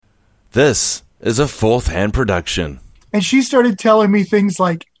This is a Fourth Hand production. And she started telling me things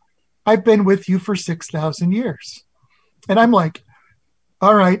like, I've been with you for 6,000 years. And I'm like,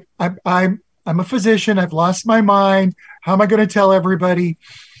 all right, I'm a physician. I've lost my mind. How am I going to tell everybody?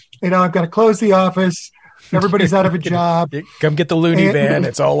 I've got to close the office. Everybody's out of a job. Come get the loony van.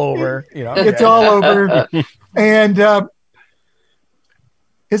 It's all over. It's all over. And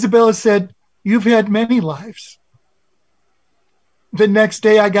Isabella said, you've had many lives. The next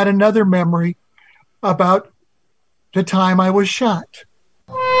day I got another memory about the time I was shot.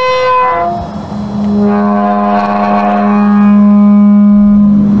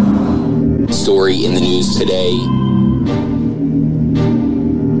 Story in the news today.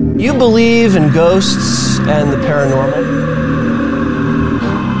 You believe in ghosts and the paranormal?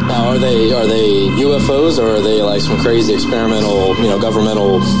 Now, are they UFOs, or are they like some crazy experimental,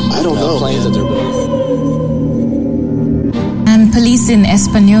 governmental planes that they're building? And police in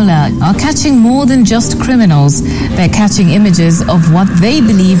Española are catching more than just criminals. They're catching images of what they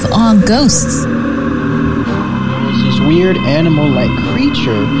believe are ghosts. There's this weird animal-like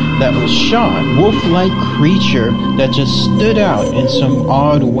creature that was shot, wolf-like creature that just stood out in some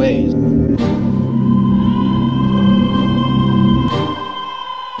odd ways.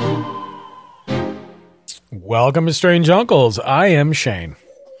 Welcome to Strange Uncles. I am Shane.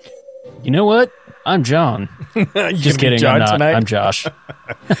 You know what? I'm John. Just kidding. John I'm not. Tonight? I'm Josh.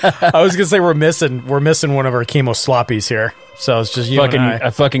 I was gonna say we're missing one of our chemo sloppies here. So it's just you and I.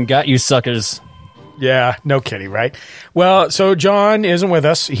 I fucking got you suckers. Yeah, no kidding, right? Well, so John isn't with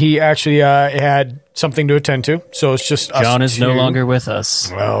us. He actually had something to attend to. So it's just us. John is no longer with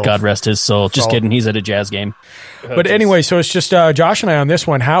us. Well, God rest his soul. Just kidding. He's at a jazz game. But anyway, so it's just Josh and I on this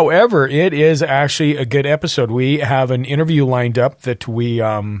one. However, it is actually a good episode. We have an interview lined up that we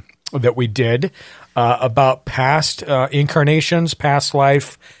did about past incarnations, past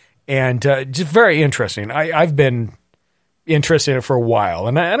life, and just very interesting. I've been interested in it for a while,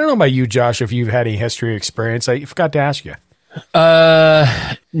 and I don't know about you, Josh, if you've had any history or experience. I forgot to ask you.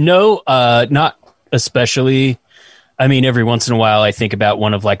 No, not especially. I mean, every once in a while, I think about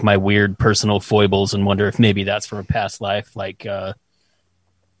one of like my weird personal foibles and wonder if maybe that's from a past life, like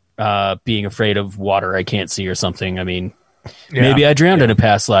being afraid of water I can't see or something. I mean, maybe I drowned in a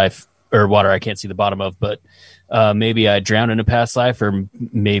past life, or water I can't see the bottom of, but maybe I drowned in a past life, or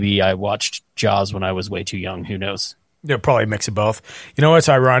maybe I watched Jaws when I was way too young. Who knows? Yeah, probably a mix of both. You know what's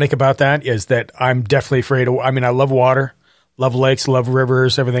ironic about that is that I'm definitely afraid of. I mean, I love water, love lakes, love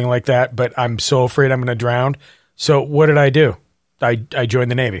rivers, everything like that. But I'm so afraid I'm going to drown. So what did I do? I joined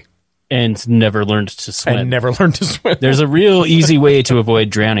the Navy. And never learned to swim. There's a real easy way to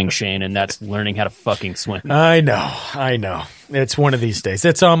avoid drowning, Shane, and that's learning how to fucking swim. I know. It's one of these days.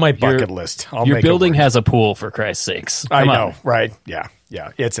 It's on my bucket list. Your building has a pool, for Christ's sakes. I know, right? Yeah.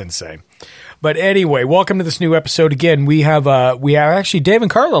 It's insane. But anyway, welcome to this new episode. Again, we have actually Dave and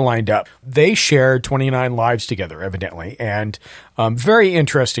Carla lined up. They shared 29 lives together, evidently, and very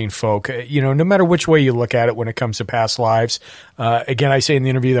interesting folk. No matter which way you look at it when it comes to past lives. Again, I say in the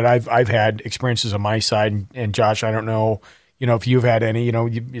interview that I've had experiences on my side, and Josh, I don't know, if you've had any.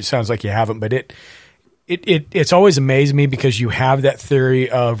 It sounds like you haven't, but it's always amazed me because you have that theory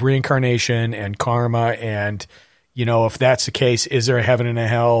of reincarnation and karma and. If that's the case, is there a heaven and a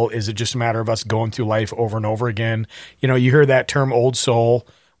hell? Is it just a matter of us going through life over and over again? You hear that term old soul,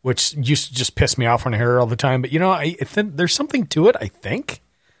 which used to just piss me off when I hear it all the time. But, I think there's something to it, I think.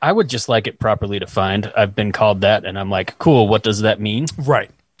 I would just like it properly defined. I've been called that, and I'm like, cool, what does that mean? Right.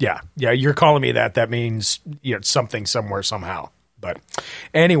 Yeah, you're calling me that. That means something somewhere somehow. But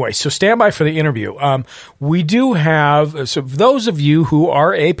anyway, so stand by for the interview. We do have, so those of you who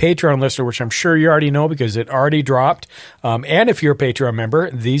are a Patreon listener, which I'm sure you already know because it already dropped, and if you're a Patreon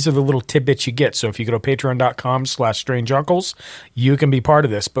member, these are the little tidbits you get. So if you go to patreon.com/strangeuncles, you can be part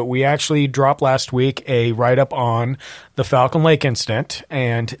of this. But we actually dropped last week a write-up on the Falcon Lake incident,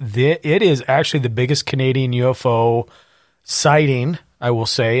 and it is actually the biggest Canadian UFO sighting, I will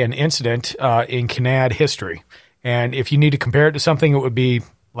say, an incident in Canad history. And if you need to compare it to something, it would be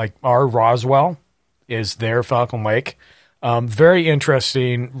like our Roswell is their Falcon Lake. Very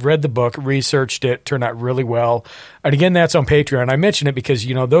interesting. Read the book, researched it, turned out really well. And again, that's on Patreon. I mention it because,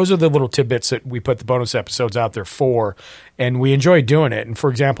 those are the little tidbits that we put the bonus episodes out there for, and we enjoy doing it. And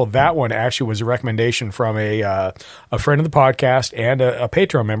for example, that one actually was a recommendation from a friend of the podcast and a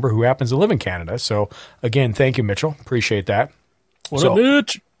Patreon member who happens to live in Canada. So again, thank you, Mitchell. Appreciate that. What up,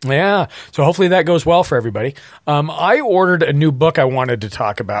 Mitch? Yeah. So hopefully that goes well for everybody. I ordered a new book I wanted to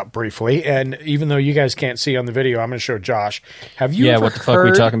talk about briefly. And even though you guys can't see on the video, I'm going to show Josh. Have you ever what the fuck are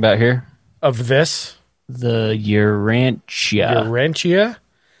we talking about here? Of this? The Urantia. Urantia?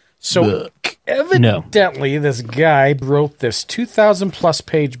 So evidently, this guy wrote this 2,000-plus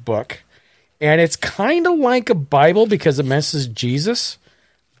page book, and it's kind of like a Bible because it mentions Jesus,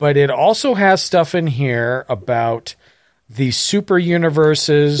 but it also has stuff in here about the super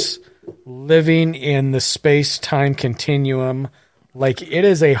universes living in the space-time continuum. Like, it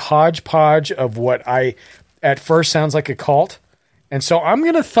is a hodgepodge of what at first sounds like a cult. And so I'm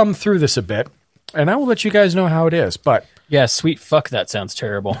going to thumb through this a bit, and I will let you guys know how it is. But yeah, sweet fuck, that sounds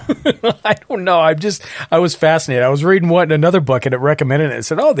terrible. I don't know. I was fascinated. I was reading another book, and it recommended it. It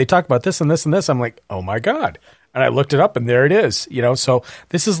said, oh, they talk about this and this and this. I'm like, oh my God. And I looked it up, and there it is. So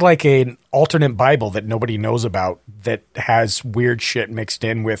this is like an alternate Bible that nobody knows about that has weird shit mixed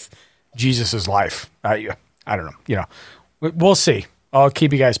in with Jesus's life. I don't know. We'll see. I'll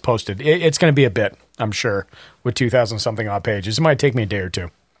keep you guys posted. It's going to be a bit, I'm sure, with 2,000 something odd pages. It might take me a day or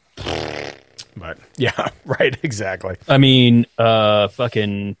two. But yeah, right, exactly. I mean,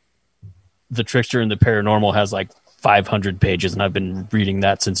 fucking The Trickster and the Paranormal has like 500 pages, and I've been reading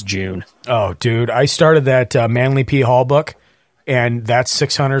that since June. Oh, dude, I started that Manly P. Hall book, and that's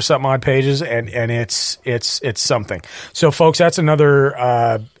 600 something odd pages, and it's something. So, folks, that's another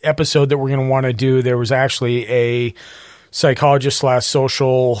episode that we're going to want to do. There was actually a psychologist /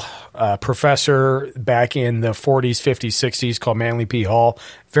 social professor back in the 40s, 50s, 60s called Manly P. Hall.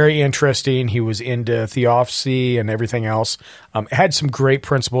 Very interesting. He was into theosophy and everything else. Had some great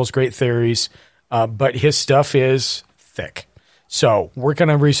principles, great theories, but his stuff is thick. So we're going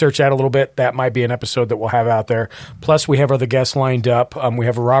to research that a little bit. That might be an episode that we'll have out there. Plus, we have other guests lined up. We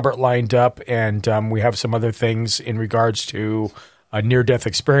have Robert lined up, and we have some other things in regards to near-death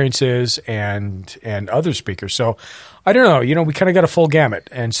experiences and other speakers. So I don't know. We kind of got a full gamut.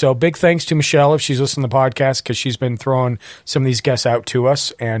 And so big thanks to Michelle if she's listening to the podcast, because she's been throwing some of these guests out to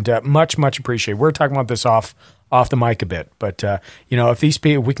us, and much, much appreciated. We're talking about this off the mic a bit. But, if these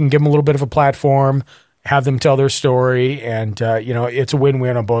people, we can give them a little bit of a platform, have them tell their story, and, it's a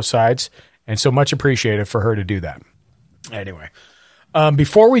win-win on both sides. And so much appreciated for her to do that. Anyway,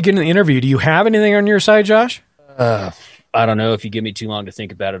 before we get into the interview, do you have anything on your side, Josh? I don't know. If you give me too long to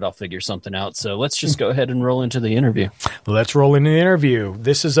think about it, I'll figure something out. So let's just go ahead and roll into the interview. Let's roll into the interview.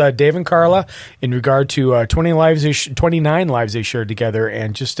 This is Dave and Carla in regard to 29 lives they shared together,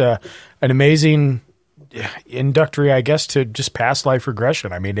 and just an amazing introductory, I guess, to just past life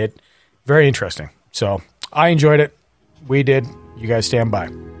regression. I mean, very interesting. So I enjoyed it. We did. You guys stand by.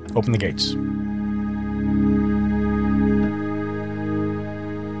 Open the gates.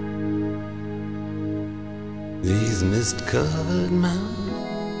 These mist-covered mountains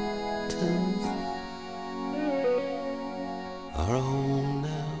are home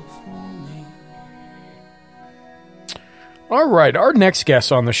now for me. All right, our next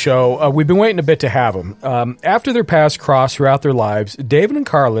guests on the show, we've been waiting a bit to have them. After their paths crossed throughout their lives, David and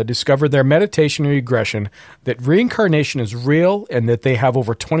Carla discovered their meditation and regression that reincarnation is real and that they have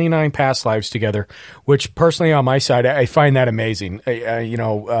over 29 past lives together, which personally on my side, I find that amazing.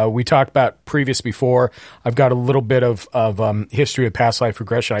 We talked about previous before. I've got a little bit of history of past life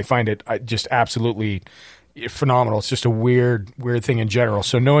regression. I find it just absolutely phenomenal. It's just a weird thing in general.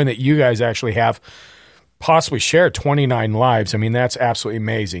 So knowing that you guys actually have possibly shared 29 lives, I mean, that's absolutely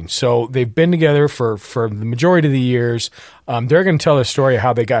amazing. So they've been together for the majority of the years. They're going to tell the story of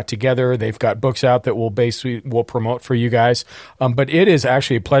how they got together. They've got books out that we'll promote for you guys. But it is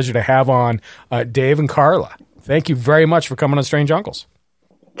actually a pleasure to have on Dave and Carla. Thank you very much for coming on Strange Uncles.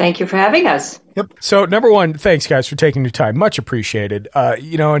 Thank you for having us. Yep. So number one, thanks guys for taking your time. Much appreciated.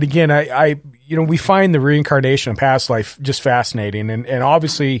 And again, I we find the reincarnation of past life just fascinating. And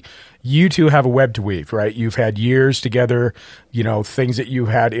obviously you two have a web to weave, right? You've had years together, things that you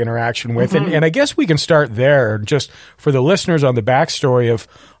had interaction with. Mm-hmm. And I guess we can start there just for the listeners on the backstory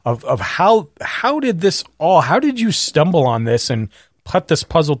of how did you stumble on this and put this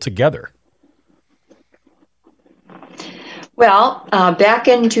puzzle together? Well, back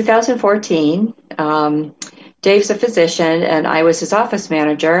in 2014, Dave's a physician and I was his office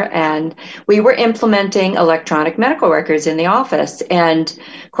manager, and we were implementing electronic medical records in the office. And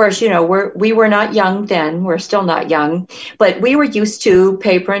of course, we were not young then. We're still not young, but we were used to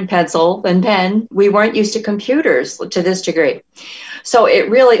paper and pencil and pen. We weren't used to computers to this degree. So it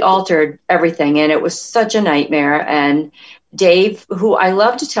really altered everything, and it was such a nightmare. And Dave, who I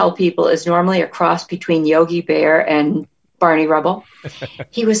love to tell people is normally a cross between Yogi Bear and Barney Rubble,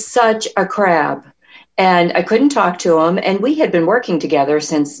 he was such a crab. And I couldn't talk to him. And we had been working together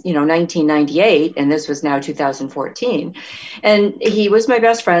since, 1998. And this was now 2014. And he was my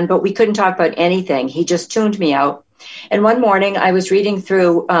best friend, but we couldn't talk about anything. He just tuned me out. And one morning I was reading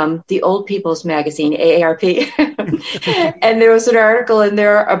through the Old People's Magazine, AARP, and there was an article in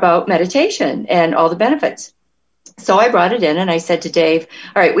there about meditation and all the benefits. So I brought it in and I said to Dave,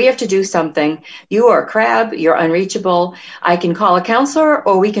 all right, we have to do something. You are a crab. You're unreachable. I can call a counselor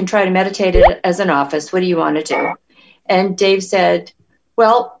or we can try to meditate it as an office. What do you want to do? And Dave said,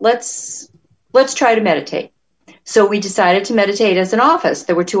 well, let's try to meditate. So we decided to meditate as an office.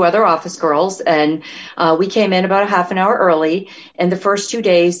 There were 2 other office girls, and we came in about a half an hour early. And the first 2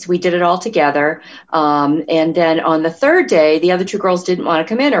 days, we did it all together. And then on the 3rd day, the other 2 girls didn't want to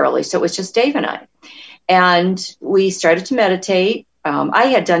come in early, so it was just Dave and I. And we started to meditate. I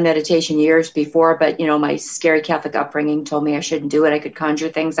had done meditation years before, but, my scary Catholic upbringing told me I shouldn't do it. I could conjure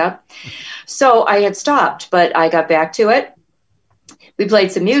things up. So I had stopped, but I got back to it. We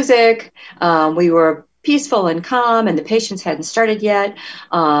played some music. We were peaceful and calm, and the patients hadn't started yet.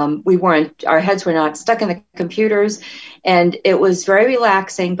 Our heads were not stuck in the computers, and it was very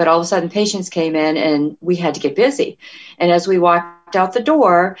relaxing, but all of a sudden patients came in and we had to get busy. And as we walked out the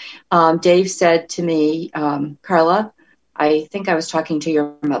door, Dave said to me, Carla, I think I was talking to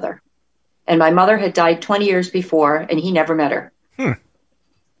your mother. And my mother had died 20 years before, and he never met her.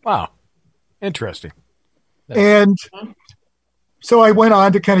 Wow. Interesting. And so I went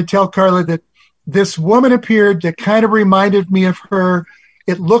on to kind of tell Carla that this woman appeared that kind of reminded me of her.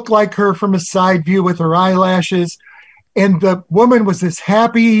 It looked like her from a side view with her eyelashes. And the woman was this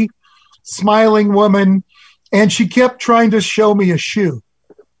happy, smiling woman. And she kept trying to show me a shoe.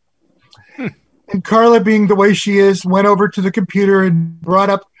 And Carla, being the way she is, went over to the computer and brought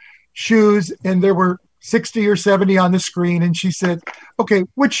up shoes. And there were 60 or 70 on the screen. And she said, okay,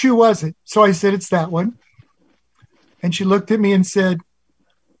 which shoe was it? So I said, it's that one. And she looked at me and said,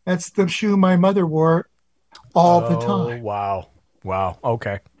 that's the shoe my mother wore all the time. Wow.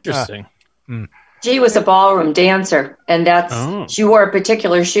 Okay. Interesting. She was a ballroom dancer, and she wore a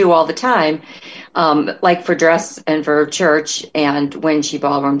particular shoe all the time, like for dress and for church and when she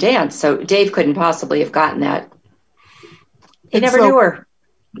ballroom danced. So Dave couldn't possibly have gotten that. He never knew her.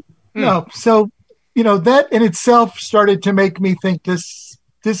 No. So, that in itself started to make me think this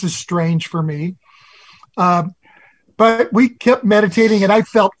is strange for me. But we kept meditating, and I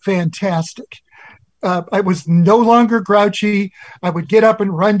felt fantastic. I was no longer grouchy. I would get up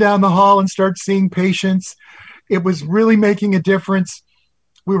and run down the hall and start seeing patients. It was really making a difference.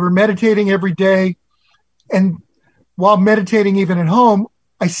 We were meditating every day. And while meditating even at home,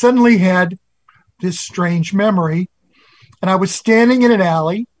 I suddenly had this strange memory. And I was standing in an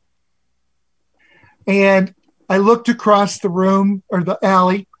alley, and I looked across the room or the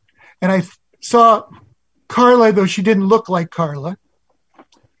alley, and I saw Carla, though she didn't look like Carla.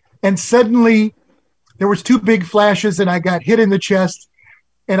 And suddenly there was 2 big flashes, and I got hit in the chest,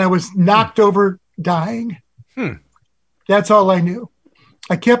 and I was knocked over dying. That's all I knew.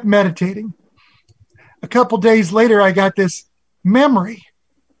 I kept meditating. A couple days later, I got this memory,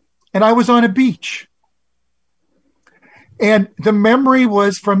 and I was on a beach. And the memory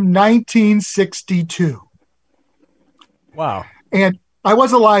was from 1962. Wow. And I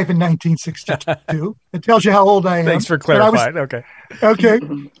was alive in 1962. It tells you how old I am. Thanks for clarifying. Okay.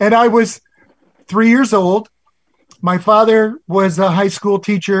 And I was 3 years old. My father was a high school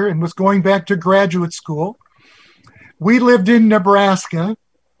teacher and was going back to graduate school. We lived in Nebraska.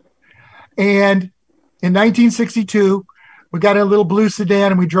 And in 1962, we got in a little blue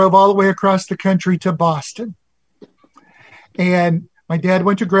sedan and we drove all the way across the country to Boston. And my dad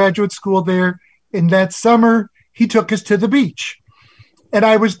went to graduate school there. In that summer, he took us to the beach. And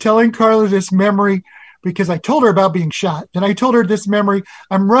I was telling Carla this memory because I told her about being shot. And I told her this memory.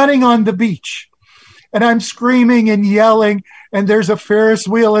 I'm running on the beach and I'm screaming and yelling. And there's a Ferris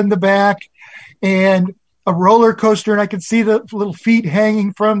wheel in the back and a roller coaster. And I can see the little feet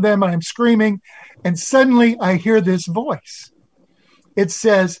hanging from them. And I'm screaming. And suddenly I hear this voice. It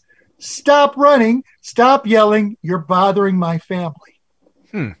says, stop running, stop yelling. You're bothering my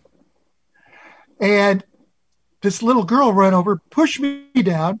family. And this little girl ran over, pushed me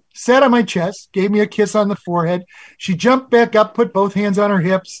down, sat on my chest, gave me a kiss on the forehead. She jumped back up, put both hands on her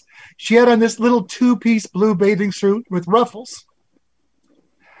hips. She had on this little 2-piece blue bathing suit with ruffles.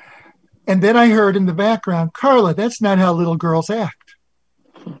 And then I heard in the background, Carla, that's not how little girls act.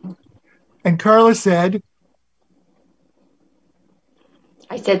 And Carla said,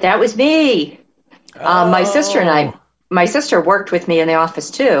 I said, that was me. My sister and I, my sister worked with me in the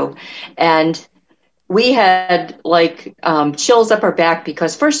office too. And we had chills up our back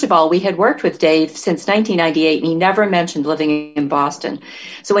because, first of all, we had worked with Dave since 1998 and he never mentioned living in Boston.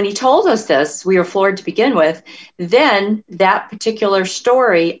 So when he told us this, we were floored to begin with. Then that particular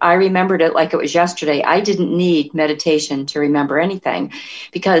story, I remembered it like it was yesterday. I didn't need meditation to remember anything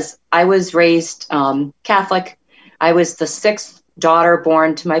because I was raised Catholic. I was the sixth daughter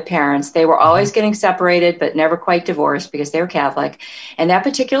born to my parents. They were always getting separated, but never quite divorced because they were Catholic. And that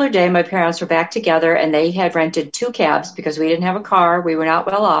particular day, my parents were back together and they had rented 2 cabs because we didn't have a car. We were not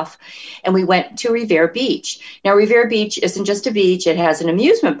well off. And we went to Revere Beach. Now, Revere Beach isn't just a beach. It has an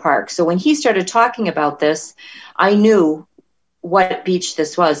amusement park. So when he started talking about this, I knew what beach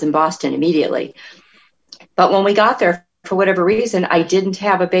this was in Boston immediately. But when we got there, for whatever reason, I didn't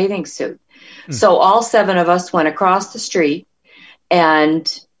have a bathing suit. So all 7 of us went across the street. And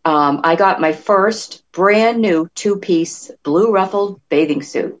I got my first brand new 2-piece blue ruffled bathing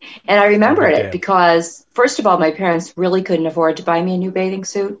suit. And I remembered it because, first of all, my parents really couldn't afford to buy me a new bathing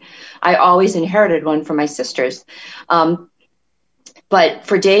suit. I always inherited one from my sisters. But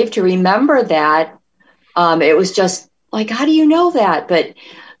for Dave to remember that, it was just like, how do you know that? But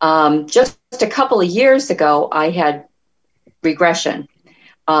just a couple of years ago, I had regression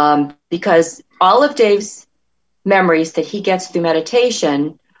because all of Dave's memories that he gets through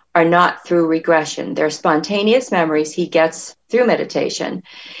meditation are not through regression. They're spontaneous memories he gets through meditation.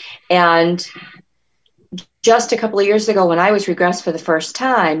 And just a couple of years ago when I was regressed for the first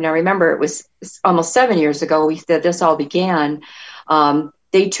time, now remember it was almost 7 years ago that this all began,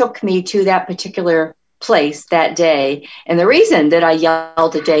 they took me to that particular place that day. And the reason that I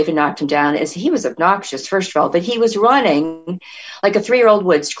yelled at Dave and knocked him down is he was obnoxious, first of all, but he was running like a 3-year-old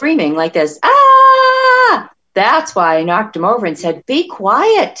would, screaming like this, ah! That's why I knocked him over and said, be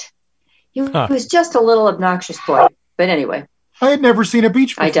quiet. He was just a little obnoxious boy. But anyway. I had never seen a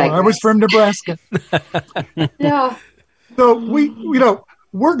beach before. I was from Nebraska. Yeah. So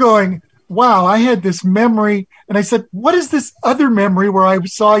we're going, wow, I had this memory. And I said, what is this other memory where I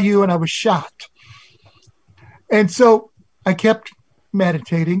saw you and I was shot? And so I kept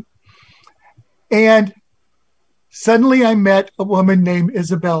meditating. And suddenly I met a woman named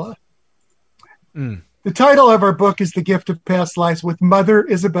Isabella. The title of our book is The Gift of Past Lives with Mother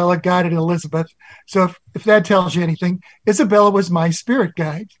Isabella Guided Elizabeth. So if that tells you anything, Isabella was my spirit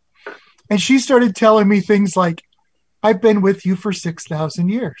guide. And she started telling me things like, I've been with you for 6,000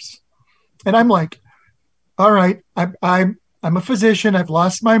 years. And I'm like, all right, I'm a physician. I've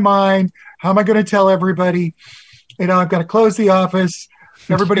lost my mind. How am I going to tell everybody? I've got to close the office.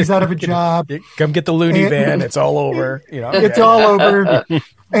 Everybody's out of a job. Come get the loony van. It's all over. It's all over.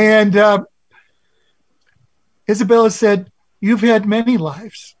 And Isabella said, you've had many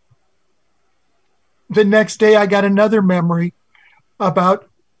lives. The next day, I got another memory about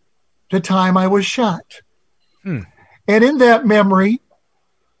the time I was shot. And in that memory,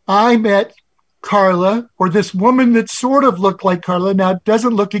 I met Carla, or this woman that sort of looked like Carla. Now, it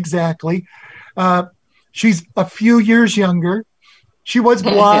doesn't look exactly. She's a few years younger. She was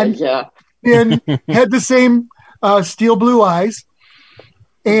blonde and had the same steel blue eyes.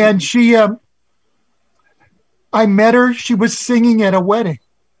 And she... I met her. She was singing at a wedding.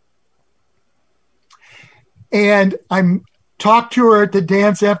 And I talked to her at the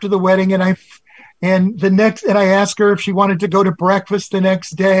dance after the wedding. And I asked her if she wanted to go to breakfast the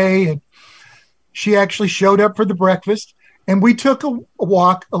next day. And she actually showed up for the breakfast. And we took a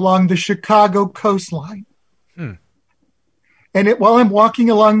walk along the Chicago coastline. And while I'm walking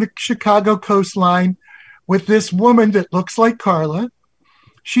along the Chicago coastline with this woman that looks like Carla,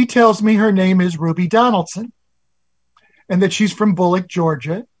 she tells me her name is Ruby Donaldson. And that she's from Bullock,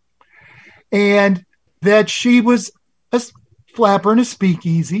 Georgia, and that she was a flapper in a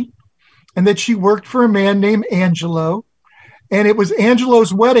speakeasy, and that she worked for a man named Angelo, and it was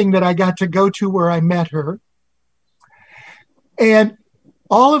Angelo's wedding that I got to go to where I met her. And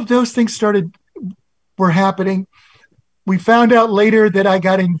all of those things were happening. We found out later that I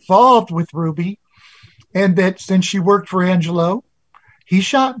got involved with Ruby, and that since she worked for Angelo, he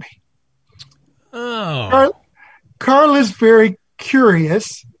shot me. Oh. Carl is very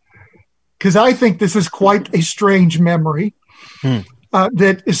curious because I think this is quite a strange memory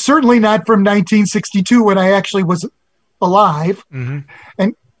that is certainly not from 1962 when I actually was alive.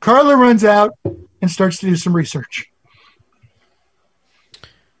 And Carla runs out and starts to do some research.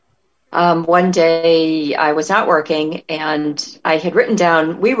 One day I was not working and I had written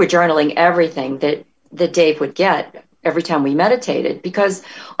down, we were journaling everything that Dave would get every time we meditated, because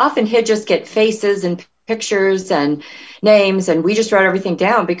often he'd just get faces and pictures and names, and we just wrote everything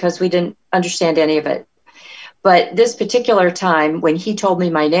down because we didn't understand any of it. But this particular time when he told me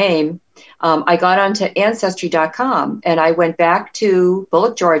my name, I got onto Ancestry.com and I went back to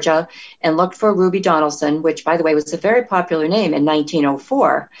Bullock, Georgia and looked for Ruby Donaldson, which, by the way, was a very popular name in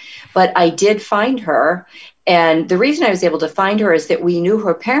 1904. But I did find her. And the reason I was able to find her is that we knew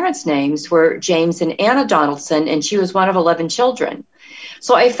her parents' names were James and Anna Donaldson, and she was one of 11 children.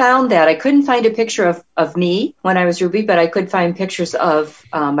 So I found that. I couldn't find a picture of me when I was Ruby, but I could find pictures of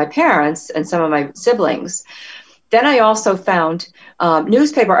my parents and some of my siblings. Then I also found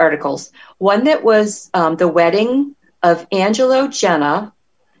newspaper articles. One that was the wedding of Angelo Genna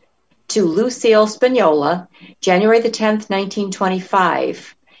to Lucille Spagnola, January the 10th,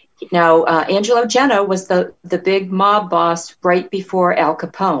 1925. Now, Angelo Genna was the big mob boss right before Al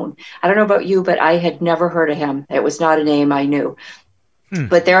Capone. I don't know about you, but I had never heard of him. It was not a name I knew.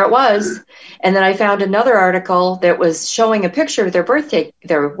 But there it was. And then I found another article that was showing a picture of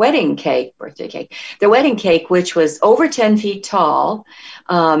their wedding cake, which was over 10 feet tall.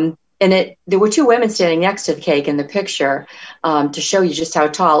 And there were two women standing next to the cake in the picture to show you just how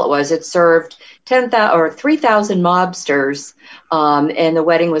tall it was. It served 3,000 mobsters, and the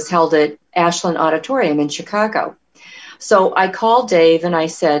wedding was held at Ashland Auditorium in Chicago. So I called Dave and I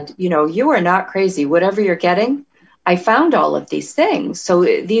said, you are not crazy. Whatever you're getting, I found all of these things. So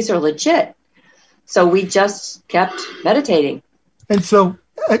these are legit. So we just kept meditating. And so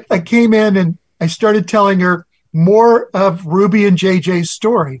I came in and I started telling her more of Ruby and JJ's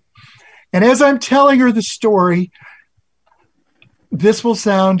story. And as I'm telling her the story, this will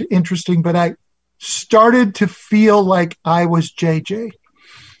sound interesting, but I started to feel like I was JJ.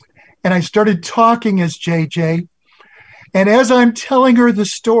 And I started talking as JJ. And as I'm telling her the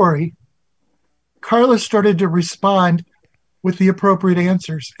story, Carla started to respond with the appropriate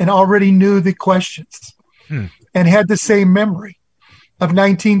answers and already knew the questions and had the same memory of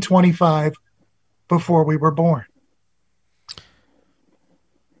 1925 before we were born.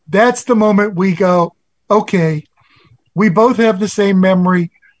 That's the moment we go, okay, we both have the same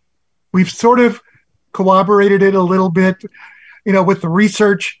memory. We've sort of corroborated it a little bit, with the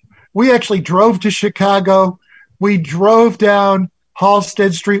research. We actually drove to Chicago. We drove down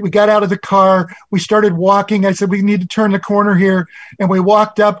Halstead Street. We got out of the car. We started walking. I said, we need to turn the corner here. And we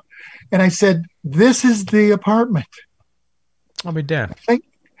walked up and I said, this is the apartment. I'll be damned.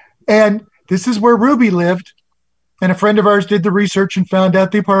 And this is where Ruby lived. And a friend of ours did the research and found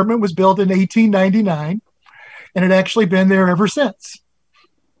out the apartment was built in 1899 and had actually been there ever since.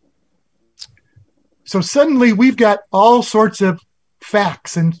 So suddenly we've got all sorts of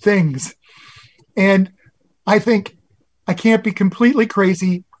facts and things. And I think I can't be completely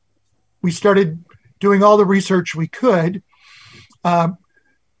crazy. We started doing all the research we could.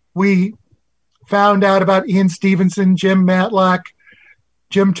 We found out about Ian Stevenson, Jim Matlock,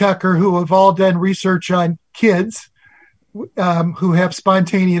 Jim Tucker, who have all done research on kids who have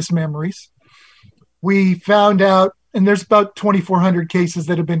spontaneous memories. We found out, and there's about 2,400 cases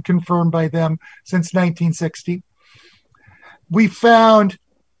that have been confirmed by them since 1960. We found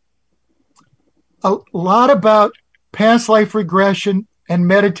a lot about past life regression and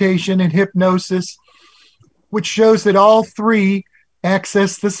meditation and hypnosis, which shows that all three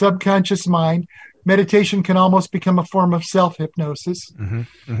access the subconscious mind. Meditation can almost become a form of self-hypnosis.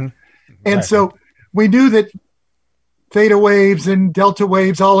 And so we knew that theta waves and delta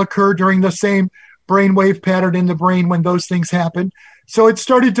waves all occur during the same brainwave pattern in the brain when those things happen. So it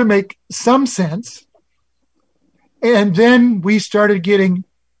started to make some sense. And then we started getting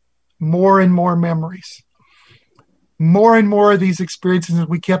more and more memories. More and more of these experiences, and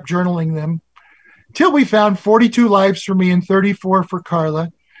we kept journaling them till we found 42 lives for me and 34 for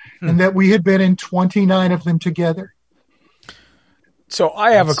Carla, and that we had been in 29 of them together. So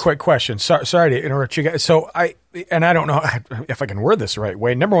I have a quick question. Sorry to interrupt you guys. So I don't know if I can word this the right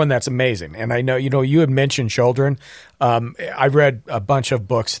way. Number one, that's amazing. And I know, you had mentioned children. I've read a bunch of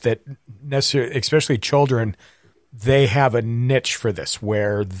books that necessarily, especially children, they have a niche for this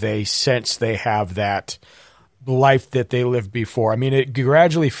where they sense they have that life that they lived before. I mean, it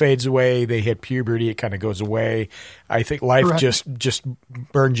gradually fades away. They hit puberty. It kind of goes away. I think life just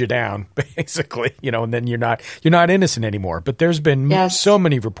burns you down, basically, and then you're not innocent anymore. But there's been so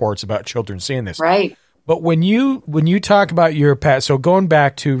many reports about children seeing this. Right. But when you talk about your past, so going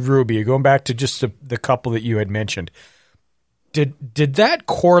back to Ruby, going back to just the couple that you had mentioned, did that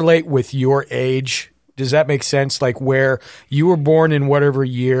correlate with your age? Does that make sense? Like where you were born in whatever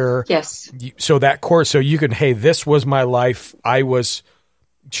year? Yes. So that course, so you can, hey, this was my life. I was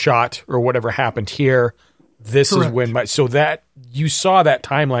shot or whatever happened here. This Correct. Is when so that you saw that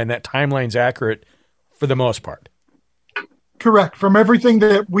timeline's accurate for the most part. Correct. From everything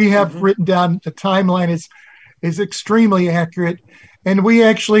that we have written down, the timeline is is extremely accurate. And we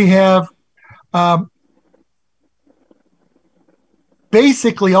actually have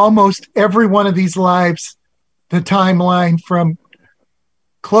basically almost every one of these lives, the timeline from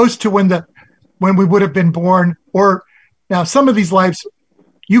close to when we would have been born, or now some of these lives,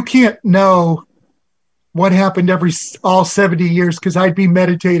 you can't know what happened all 70 years, because I'd be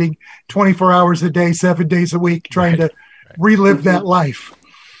meditating 24 hours a day, 7 days a week, trying to relive that life.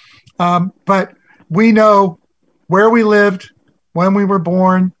 But we know where we lived, when we were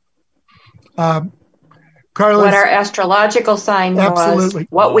born. Carla's, what our astrological sign absolutely. was,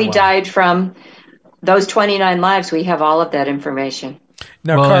 what we died from, those 29 lives, we have all of that information.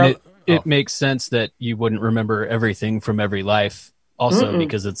 Now, it makes sense that you wouldn't remember everything from every life also,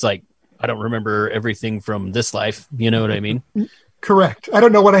 because it's like, I don't remember everything from this life. You know what I mean? Correct. I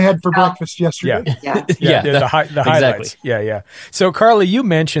don't know what I had for breakfast yesterday. The highlights. Yeah. So, Carla, you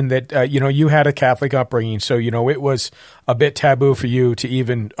mentioned that, you had a Catholic upbringing. So, it was a bit taboo for you to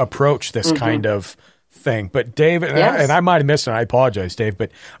even approach this kind of thing. But Dave, and I might have missed it, I apologize, Dave,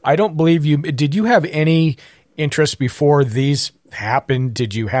 but I don't believe did you have any interest before these happened?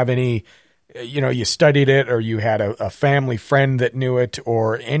 Did you have any, you studied it, or you had a family friend that knew it,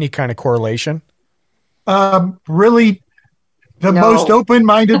 or any kind of correlation? Really, the most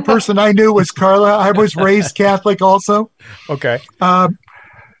open-minded person I knew was Carla. I was raised Catholic also. Okay.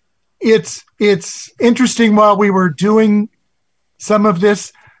 It's interesting, while we were doing some of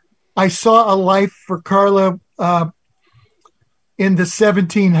this, I saw a life for Carla in the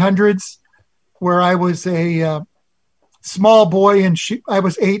 1700s, where I was a small boy, and I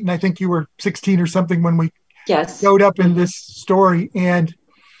was 8, and I think you were 16 or something when we showed up in this story. And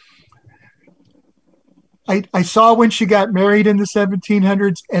I saw when she got married in the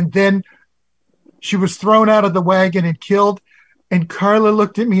 1700s, and then she was thrown out of the wagon and killed. And Carla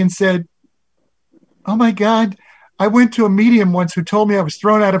looked at me and said, "Oh my God, I went to a medium once who told me I was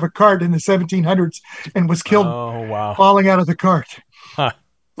thrown out of a cart in the 1700s and was killed falling out of the cart." Huh.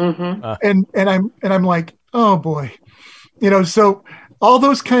 And I'm like, oh boy, so all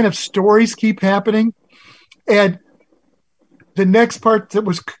those kind of stories keep happening. And the next part that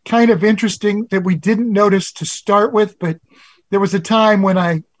was kind of interesting that we didn't notice to start with, but there was a time when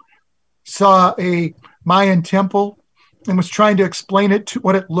I saw a Mayan temple and was trying to explain it to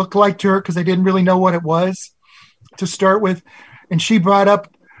what it looked like to her, because I didn't really know what it was to start with. And she brought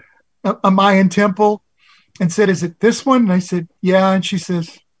up a Mayan temple and said, "Is it this one?" And I said, "Yeah." And she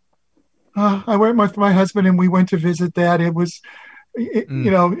says, "I went with my husband and we went to visit that. It was,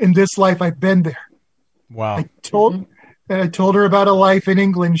 in this life, I've been there." Wow. I told her about a life in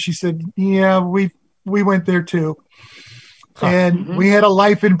England. She said, "Yeah, we went there too." Huh. And we had a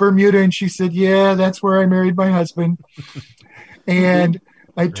life in Bermuda, and she said, "Yeah, that's where I married my husband." And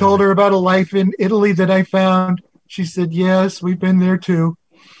I told her about a life in Italy that I found. She said, "Yes, we've been there too."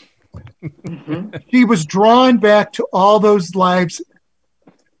 She was drawn back to all those lives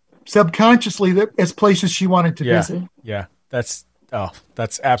subconsciously as places she wanted to visit. Yeah, that's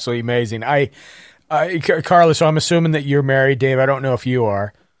absolutely amazing. Carla, so I'm assuming that you're married. Dave, I don't know if you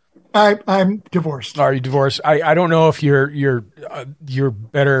are. I'm divorced. Are you divorced? I don't know if your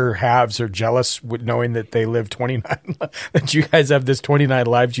better halves are jealous with knowing that they live 29, that you guys have this 29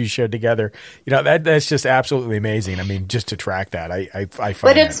 lives you shared together. That's just absolutely amazing. I mean, just to track that, I find.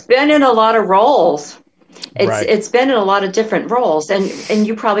 But it's been in a lot of roles. It's been in a lot of different roles, and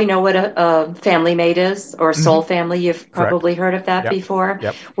you probably know what a family mate is, or a soul family. You've probably heard of that before,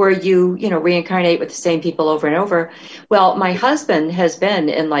 where you reincarnate with the same people over and over. Well, my husband has been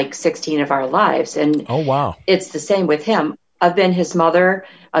in like 16 of our lives, and oh wow, it's the same with him. I've been his mother.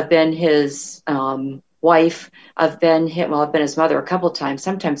 I've been his wife. I've been his mother a couple of times.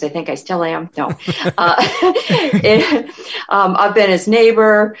 Sometimes I think I still am. No, I've been his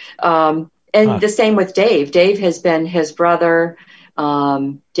neighbor. And the same with Dave. Dave has been his brother.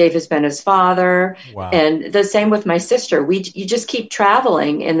 Dave has been his father. Wow. And the same with my sister. You just keep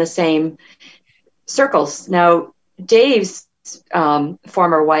traveling in the same circles. Now, Dave's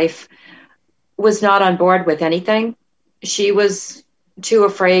former wife was not on board with anything. She was too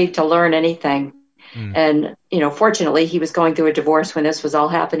afraid to learn anything. And, fortunately, he was going through a divorce when this was all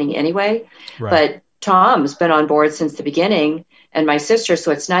happening anyway. Right. But Tom's been on board since the beginning, and my sister.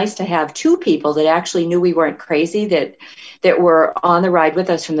 So it's nice to have two people that actually knew we weren't crazy, that were on the ride with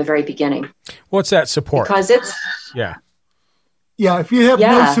us from the very beginning. What's that support? Because it's yeah. If you have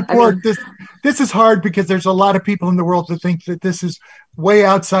no support, this is hard, because there's a lot of people in the world that think that this is way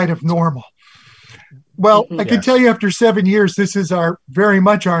outside of normal. Well, I can tell you, after 7 years, this is very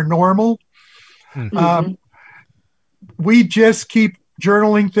much our normal. We just keep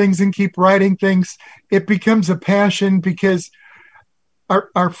journaling things and keep writing things, it becomes a passion because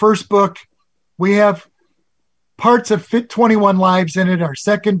our first book, we have parts of Fit 21 Lives in it. Our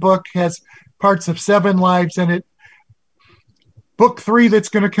second book has parts of 7 lives in it. Book 3 that's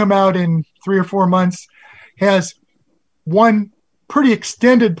going to come out in 3 or 4 months has one pretty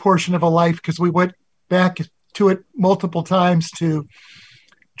extended portion of a life because we went back to it multiple times to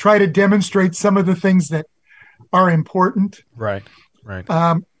try to demonstrate some of the things that are important. Right.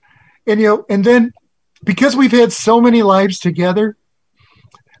 And then because we've had so many lives together,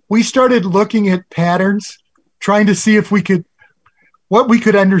 we started looking at patterns, trying to see if what we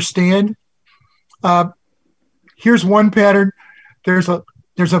could understand. Here's one pattern. There's a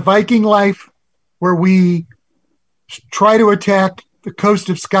Viking life where we try to attack the coast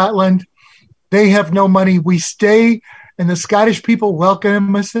of Scotland. They have no money. We stay, and the Scottish people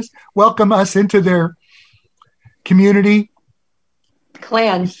welcome us into their community.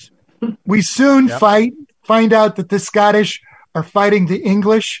 Clan. We soon find out that the Scottish are fighting the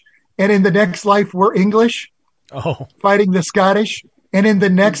English, and in the next life we're English fighting the Scottish, and in the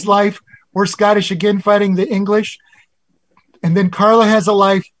next life we're Scottish again fighting the English. And then Carla has a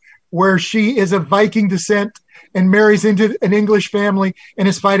life where she is of Viking descent and marries into an English family and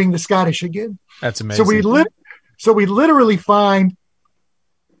is fighting the Scottish again. That's amazing. So we literally find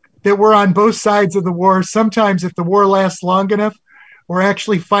that we're on both sides of the war. Sometimes if the war lasts long enough, we're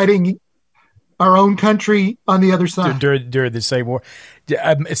actually fighting our own country on the other side. During the same war.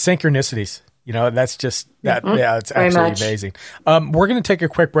 It's synchronicities. That's just that. Mm-hmm. Yeah, it's absolutely amazing. We're going to take a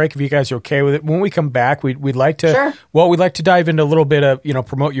quick break if you guys are okay with it. When we come back, we'd like to, we'd like to dive into a little bit of,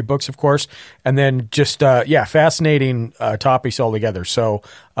 promote your books, of course, and then just, fascinating topics altogether. So,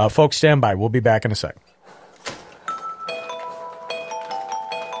 folks, stand by. We'll be back in a sec.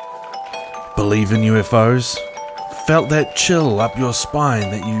 Believe in UFOs? Felt that chill up your spine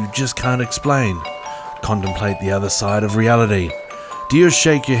that you just can't explain? Contemplate the other side of reality? Do you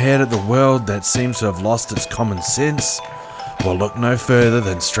shake your head at the world that seems to have lost its common sense? Well, look no further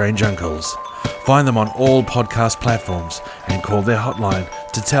than Strange Uncles. Find them on all podcast platforms and call their hotline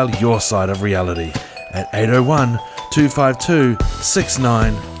to tell your side of reality at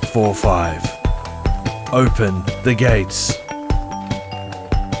 801-252-6945. Open the gates.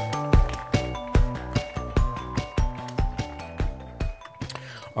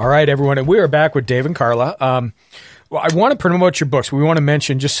 All right, everyone, and we are back with Dave and Carla. Well, I want to promote your books. We want to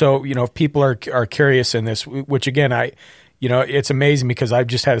mention, just so if people are curious in this, which again, it's amazing because I've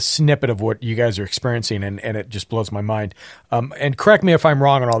just had a snippet of what you guys are experiencing, and it just blows my mind. And correct me if I'm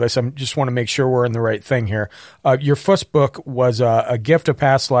wrong on all this. I just want to make sure we're in the right thing here. Your first book was A Gift of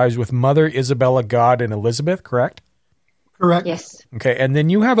Past Lives with Mother Isabella, God, and Elizabeth, correct? Correct. Yes. Okay, and then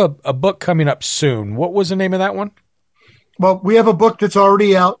you have a book coming up soon. What was the name of that one? Well, we have a book that's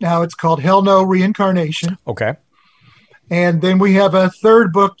already out now. It's called Hell No Reincarnation. Okay. And then we have a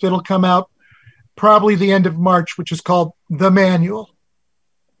third book that'll come out probably the end of March, which is called The Manual.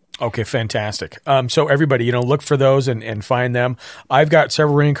 Okay, fantastic. So everybody, look for those and find them. I've got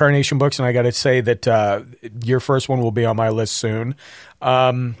several reincarnation books, and I got to say that your first one will be on my list soon.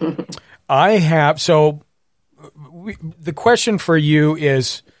 The question for you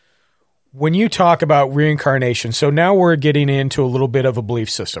is, when you talk about reincarnation, so now we're getting into a little bit of a belief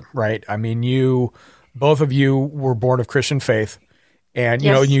system, right? I mean, both of you were born of Christian faith, and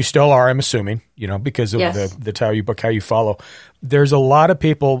you still are, I'm assuming, because of the how you follow. There's a lot of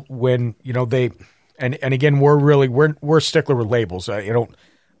people when they, and again, we're stickler with labels. I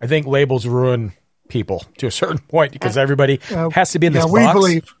think labels ruin people to a certain point because everybody has to be in this box. We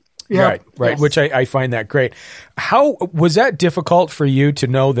believe. Yeah. Right. Yes. Which I find that great. How was that difficult for you to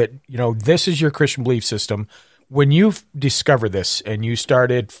know that, this is your Christian belief system? When you discovered this and you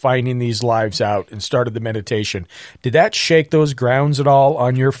started finding these lives out and started the meditation, did that shake those grounds at all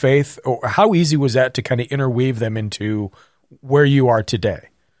on your faith? Or how easy was that to kind of interweave them into where you are today?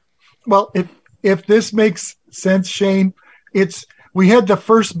 Well, if this makes sense, Shane, we had the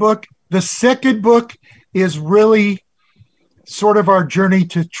first book. The second book is really sort of our journey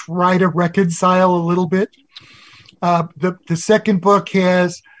to try to reconcile a little bit. The second book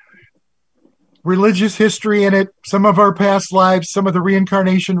has religious history in it, some of our past lives, some of the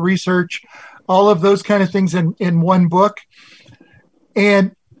reincarnation research, all of those kind of things in one book.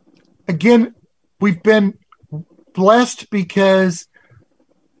 And again, we've been blessed because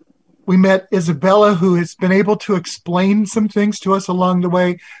we met Isabella, who has been able to explain some things to us along the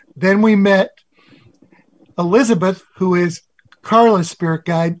way. Then we met Elizabeth, who is Carla's spirit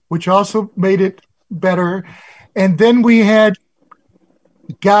guide, which also made it better. And then we had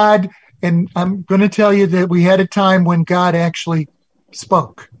God, and I'm going to tell you that we had a time when God actually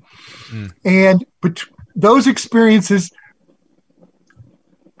spoke. And those experiences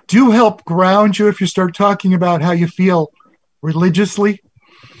do help ground you if you start talking about how you feel religiously.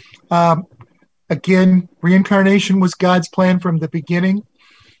 Again, reincarnation was God's plan from the beginning.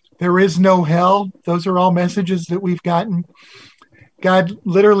 There is no hell. Those are all messages that we've gotten. God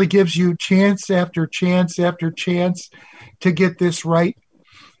literally gives you chance after chance after chance to get this right.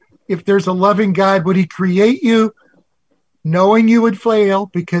 If there's a loving God, would he create you knowing you would fail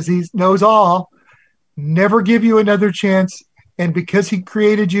because he knows all, never give you another chance, and because he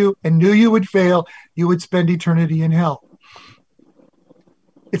created you and knew you would fail, you would spend eternity in hell?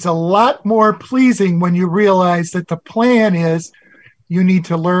 It's a lot more pleasing when you realize that the plan is you need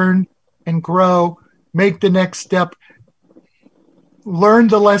to learn and grow, make the next step, learn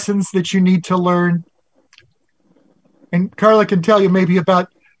the lessons that you need to learn. And Carla can tell you maybe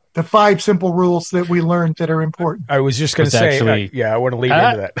about the 5 simple rules that we learned that are important. I was just going to say, I want to lead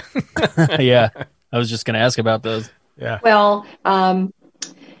into that. Yeah, I was just going to ask about those. Yeah. Well,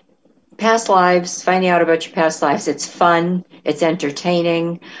 past lives, finding out about your past lives, it's fun, it's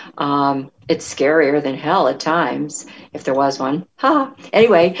entertaining, it's scarier than hell at times, if there was one.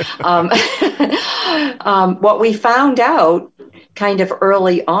 Anyway, what we found out kind of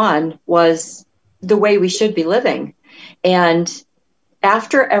early on was the way we should be living. And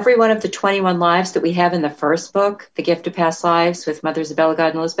after every one of the 21 lives that we have in the first book, The Gift of Past Lives with Mother Isabella, God,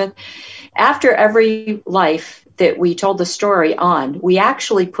 and Elizabeth, after every life that we told the story on, we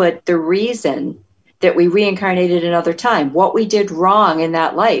actually put the reason that we reincarnated another time, what we did wrong in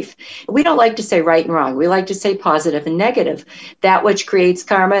that life. We don't like to say right and wrong. We like to say positive and negative, that which creates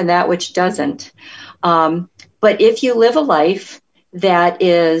karma and that which doesn't. But if you live a life that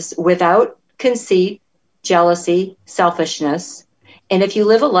is without conceit, jealousy, selfishness, and if you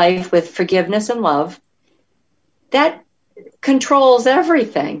live a life with forgiveness and love, that controls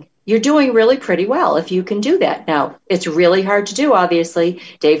everything. You're doing really pretty well if you can do that. Now, it's really hard to do, obviously.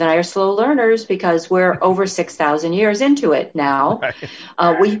 Dave and I are slow learners because we're over 6,000 years into it now.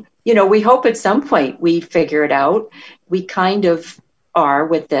 Right. We hope at some point we figure it out. We kind of are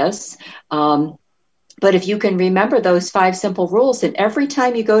with this. But if you can remember those 5 simple rules, and every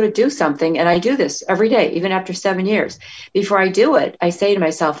time you go to do something, and I do this every day, even after 7 years, before I do it, I say to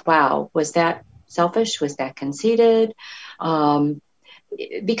myself, wow, was that selfish? Was that conceited?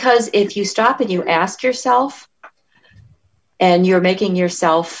 Because if you stop and you ask yourself, and you're making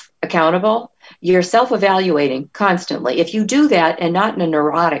yourself accountable, you're self-evaluating constantly. If you do that, and not in a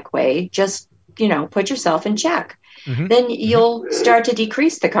neurotic way, just, put yourself in check, then you'll start to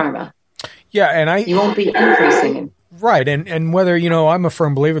decrease the karma. Yeah, and you won't be increasing it. Right, and whether, I'm a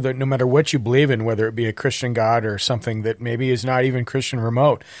firm believer that no matter what you believe in, whether it be a Christian God or something that maybe is not even Christian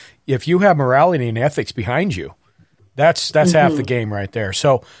remote, if you have morality and ethics behind you, that's half the game right there.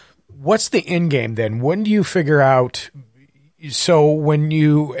 So what's the end game then? When do you figure out, so when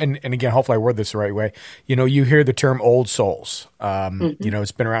you, and again, hopefully I word this the right way, you hear the term old souls.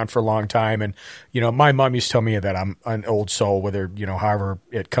 It's been around for a long time. And, my mom used to tell me that I'm an old soul, whether, however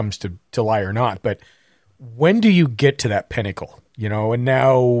it comes to lie or not. But when do you get to that pinnacle? And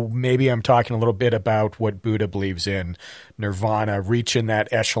now maybe I'm talking a little bit about what Buddha believes in, nirvana, reaching that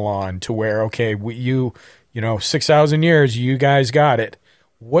echelon to where, okay, 6,000 years, you guys got it.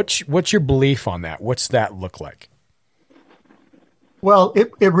 What's your belief on that? What's that look like? Well,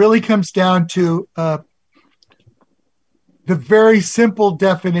 it really comes down to the very simple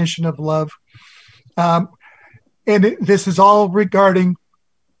definition of love. This is all regarding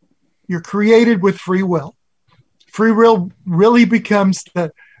you're created with free will. Free will really becomes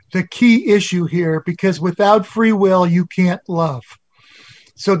the key issue here, because without free will, you can't love.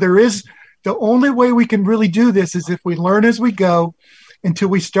 So the only way we can really do this is if we learn as we go until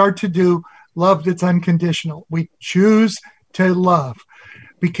we start to do love that's unconditional. We choose to love,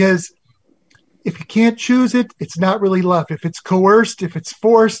 because if you can't choose it, it's not really love. If it's coerced, if it's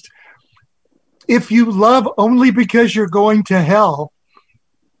forced, if you love only because you're going to hell,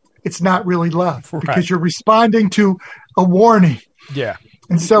 it's not really love, right, because you're responding to a warning. Yeah.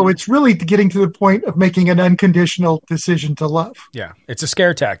 And so it's really getting to the point of making an unconditional decision to love. Yeah. It's a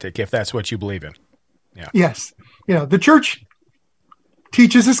scare tactic if that's what you believe in. Yeah. Yes. The church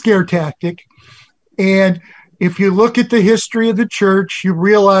teaches a scare tactic. And if you look at the history of the church, you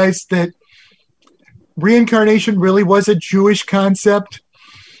realize that reincarnation really was a Jewish concept.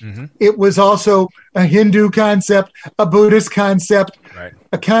 Mm-hmm. It was also a Hindu concept, a Buddhist concept, right,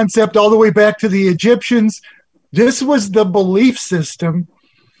 a concept all the way back to the Egyptians. This was the belief system.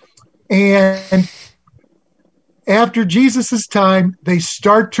 And after Jesus's time, they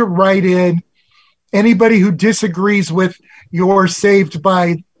start to write in anybody who disagrees with you're saved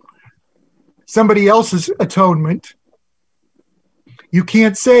by somebody else's atonement. You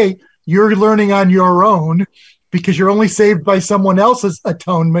can't say you're learning on your own because you're only saved by someone else's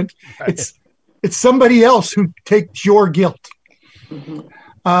atonement. Right. It's somebody else who takes your guilt.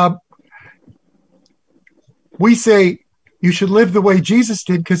 Mm-hmm. We say you should live the way Jesus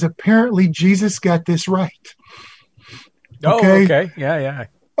did because apparently Jesus got this right. Okay? Oh, okay. Yeah.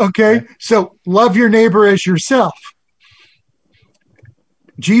 Okay, so love your neighbor as yourself.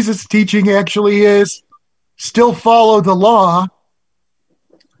 Jesus' teaching actually is still follow the law,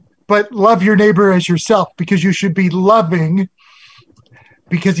 but love your neighbor as yourself, because you should be loving,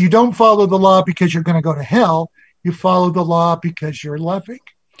 because you don't follow the law because you're going to go to hell. You follow the law because you're loving.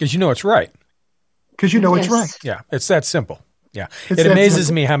 Because you know it's right. Because you know it's right. Yeah, it's that simple. Yeah, it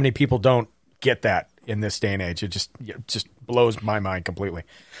amazes me how many people don't get that in this day and age. It just blows my mind completely.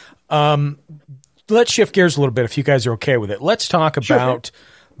 Let's shift gears a little bit if you guys are okay with it. Let's talk about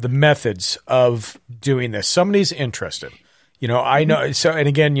the methods of doing this. Somebody's interested. You know, I know. So, and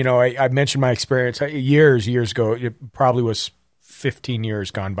again, you know, I mentioned my experience years ago. It probably was 15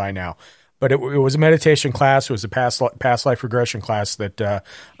 years gone by now. But it was a meditation class. It was a past life regression class that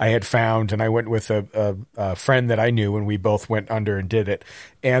I had found, and I went with a friend that I knew, and we both went under and did it.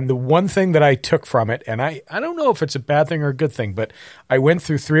 And the one thing that I took from it, and I don't know if it's a bad thing or a good thing, but I went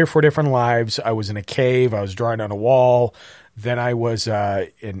through 3 or 4 different lives. I was in a cave. I was drawing on a wall. Then I was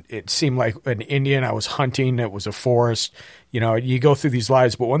it seemed like an Indian. I was hunting. It was a forest. You know, you go through these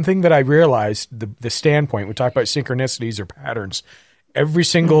lives. But one thing that I realized, the standpoint, we talk about synchronicities or patterns, every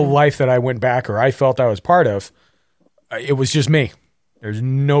single life that I went back or I felt I was part of, it was just me. There's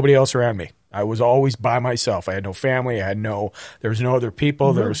nobody else around me. I was always by myself. I had no family. There was no other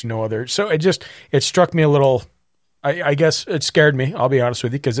people. There was no other. So it struck me a little, I guess it scared me. I'll be honest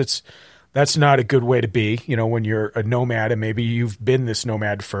with you, because that's not a good way to be, you know, when you're a nomad, and maybe you've been this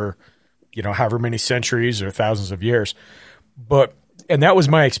nomad for, you know, however many centuries or thousands of years. And that was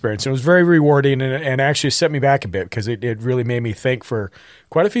my experience. It was very rewarding, and actually set me back a bit, because it really made me think for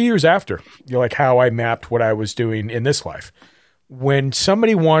quite a few years after, you know, like how I mapped what I was doing in this life. When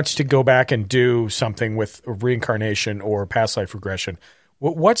somebody wants to go back and do something with reincarnation or past life regression,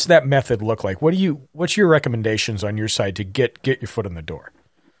 what's that method look like? What's your recommendations on your side to get your foot in the door?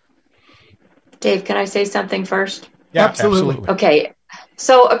 Dave, can I say something first? Yeah, absolutely. Okay.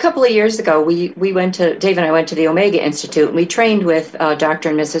 So a couple of years ago, Dave and I went to the Omega Institute, and we trained with Dr.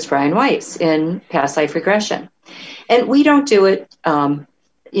 and Mrs. Brian Weiss in past life regression. And we don't do it,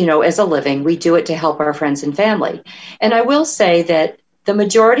 as a living. We do it to help our friends and family. And I will say that the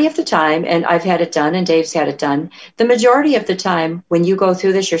majority of the time, and I've had it done and Dave's had it done, the majority of the time when you go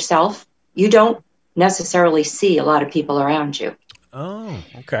through this yourself, you don't necessarily see a lot of people around you. Oh,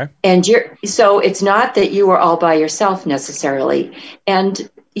 okay. And so it's not that you are all by yourself necessarily. And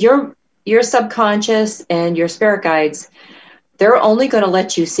your subconscious and your spirit guides, they're only going to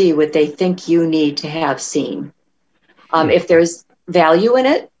let you see what they think you need to have seen. If there's value in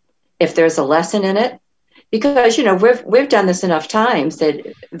it, if there's a lesson in it, because, you know, we've done this enough times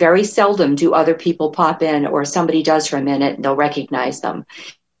that very seldom do other people pop in, or somebody does for a minute and they'll recognize them.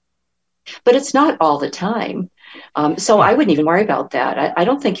 But it's not all the time. So I wouldn't even worry about that. I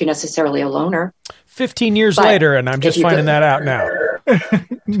don't think you're necessarily a loner. 15 years later, and I'm just finding that out now.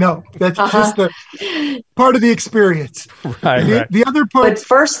 No, that's just the part of the experience. Right. The other part. But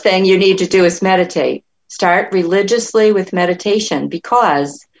first thing you need to do is meditate. Start religiously with meditation,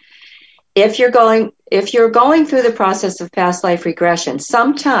 because if you're going through the process of past life regression,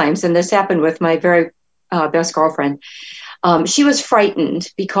 sometimes, and this happened with my very best girlfriend, she was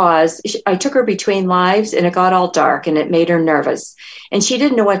frightened because I took her between lives and it got all dark and it made her nervous and she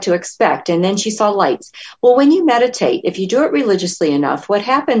didn't know what to expect. And then she saw lights. Well, when you meditate, if you do it religiously enough, what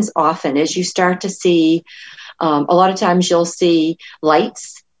happens often is you start to see, a lot of times you'll see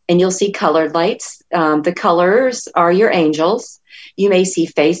lights and you'll see colored lights. The colors are your angels. You may see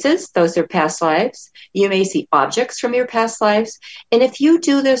faces. Those are past lives. You may see objects from your past lives. And if you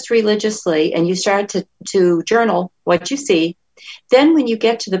do this religiously and you start to journal what you see, then when you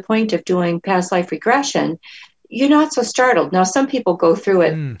get to the point of doing past life regression, you're not so startled. Now, some people go through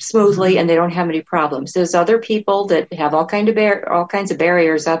it smoothly and they don't have any problems. There's other people that have all kinds of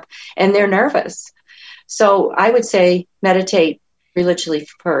barriers up and they're nervous. So I would say meditate religiously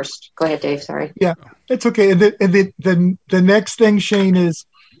first. Go ahead, Dave. Sorry. Yeah, it's okay. And the next thing, Shane, is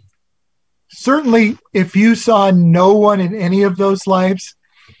certainly if you saw no one in any of those lives,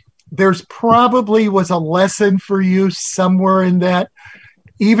 there's probably was a lesson for you somewhere in that,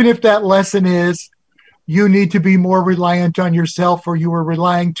 even if that lesson is you need to be more reliant on yourself or you were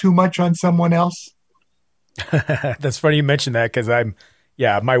relying too much on someone else. That's funny you mentioned that because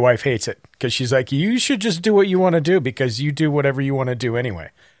my wife hates it because she's like, you should just do what you want to do because you do whatever you want to do anyway.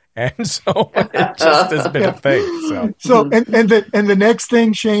 And so it just has been a thing. So the next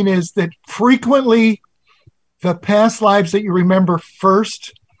thing, Shane, is that frequently the past lives that you remember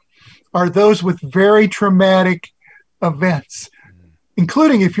first are those with very traumatic events,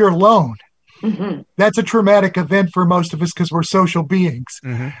 including if you're alone. Mm-hmm. That's a traumatic event for most of us because we're social beings.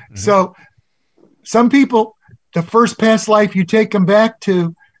 Mm-hmm. Mm-hmm. So some people, the first past life you take them back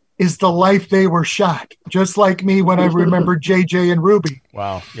to is the life they were shot, just like me when I remember JJ and Ruby.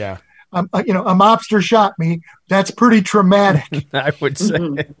 Wow, yeah. A mobster shot me. That's pretty traumatic. I would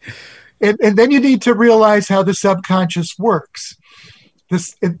say. And then you need to realize how the subconscious works.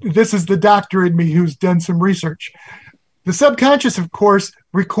 This is the doctor in me who's done some research. The subconscious, of course,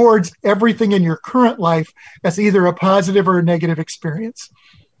 records everything in your current life as either a positive or a negative experience.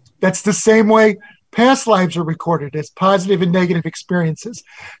 That's the same way past lives are recorded as positive and negative experiences.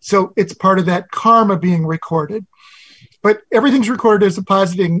 So it's part of that karma being recorded. But everything's recorded as a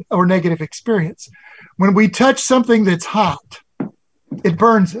positive or negative experience. When we touch something that's hot, it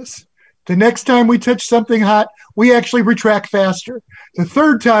burns us. The next time we touch something hot, we actually retract faster. The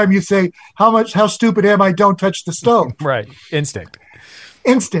third time you say, how stupid am I? Don't touch the stove. Right. Instinct.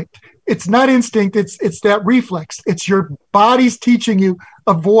 It's not instinct. It's that reflex. It's your body's teaching you,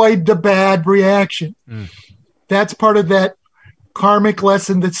 avoid the bad reaction. That's part of that karmic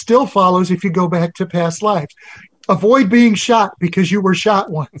lesson that still follows if you go back to past lives. Avoid being shot because you were shot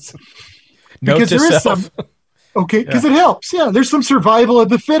once. Note to self. Because it helps. Yeah, there's some survival of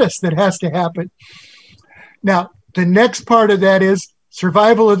the fittest that has to happen. Now, the next part of that is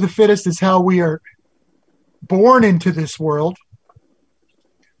survival of the fittest is how we are born into this world.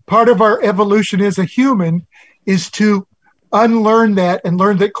 Part of our evolution as a human is to unlearn that and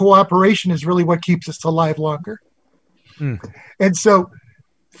learn that cooperation is really what keeps us alive longer. And so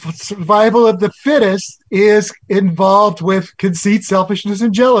survival of the fittest is involved with conceit, selfishness,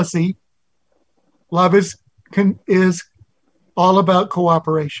 and jealousy. Love is all about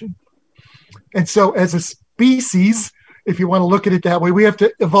cooperation. And so as a species, if you want to look at it that way, we have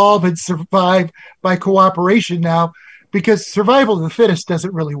to evolve and survive by cooperation now because survival of the fittest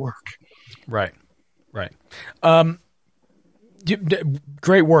doesn't really work. Right.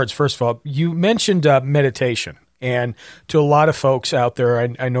 Great words, first of all. You mentioned meditation. And to a lot of folks out there,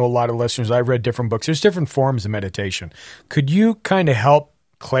 I know a lot of listeners, I've read different books. There's different forms of meditation. Could you kind of help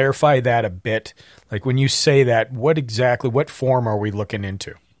clarify that a bit? Like when you say that, what form are we looking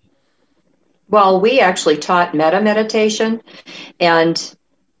into? Well, we actually taught metta meditation, and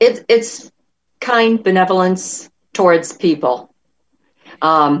it's kind benevolence towards people.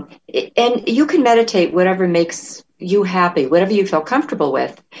 And you can meditate whatever makes you happy, whatever you feel comfortable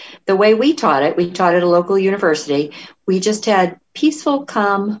with. The way we taught at a local university. We just had peaceful,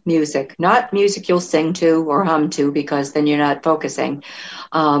 calm music, not music you'll sing to or hum to because then you're not focusing.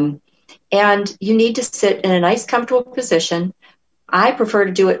 And you need to sit in a nice, comfortable position. I prefer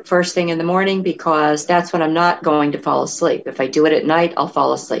to do it first thing in the morning because that's when I'm not going to fall asleep. If I do it at night, I'll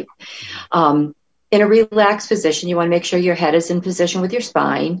fall asleep. In a relaxed position, you want to make sure your head is in position with your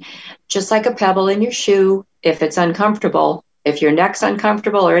spine, just like a pebble in your shoe. If it's uncomfortable, if your neck's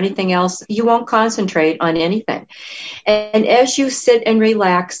uncomfortable or anything else, you won't concentrate on anything. And as you sit and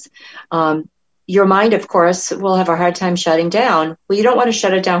relax, your mind, of course, will have a hard time shutting down. Well, you don't want to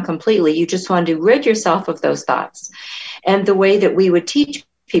shut it down completely. You just want to rid yourself of those thoughts. And the way that we would teach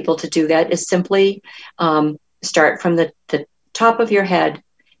people to do that is simply start from the top of your head,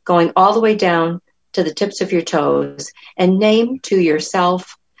 going all the way down to the tips of your toes, and name to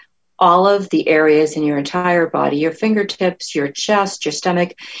yourself all of the areas in your entire body, your fingertips, your chest, your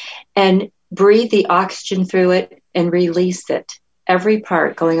stomach, and breathe the oxygen through it and release it. Every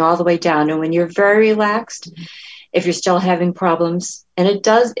part going all the way down. And when you're very relaxed, if you're still having problems, and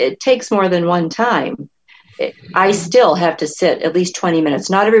it takes more than one time. I still have to sit at least 20 minutes.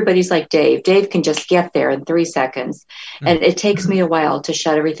 Not everybody's like Dave. Dave can just get there in 3 seconds. And it takes me a while to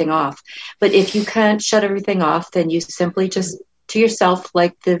shut everything off. But if you can't shut everything off, then you simply just to yourself,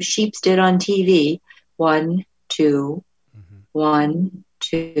 like the sheeps did on TV, 1, 2, 1,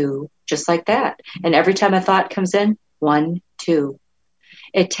 2, just like that. And every time a thought comes in, 1, 2.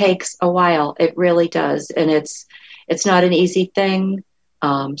 It takes a while. It really does. And it's not an easy thing.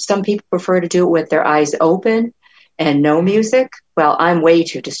 Some people prefer to do it with their eyes open and no music. Well, I'm way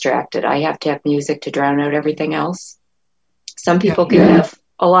too distracted. I have to have music to drown out everything else. Some people can have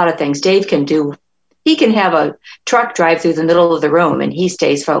a lot of things. Dave can have a truck drive through the middle of the room and he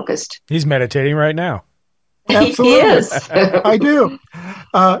stays focused. He's meditating right now. Absolutely. He is. I do.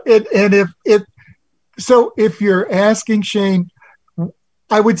 So if you're asking, Shane,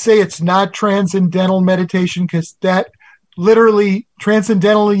 I would say it's not transcendental meditation, because that literally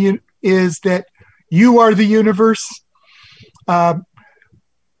transcendental is that you are the universe.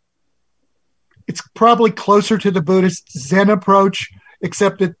 It's probably closer to the Buddhist Zen approach,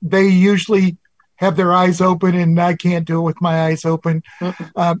 except that they usually have their eyes open, and I can't do it with my eyes open.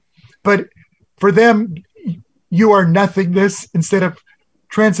 But for them, you are nothingness instead of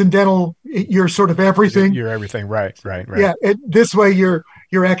transcendental. You're sort of everything. You're everything. Right. Yeah. This way you're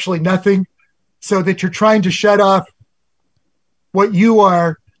actually nothing, so that you're trying to shut off what you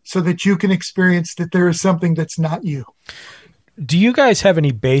are so that you can experience that there is something that's not you. Do you guys have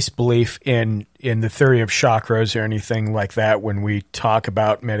any base belief in the theory of chakras or anything like that when we talk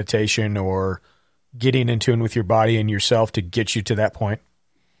about meditation or getting in tune with your body and yourself to get you to that point?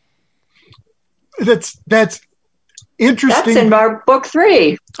 That's interesting. That's in our book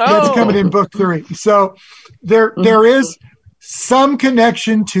 3. That's coming in book 3. So there is some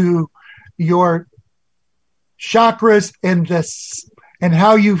connection to your chakras and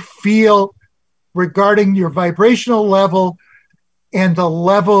how you feel regarding your vibrational level and the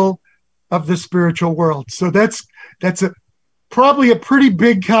level of the spiritual world. So that's probably a pretty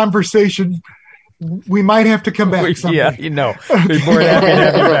big conversation. We might have to come back someday. Yeah, be more than happy to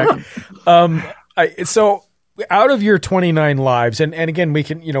have you back. So out of your 29 lives, and again, we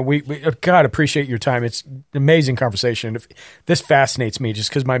can, we God, appreciate your time. It's an amazing conversation. This fascinates me just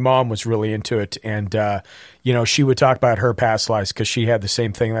because my mom was really into it. And, she would talk about her past lives because she had the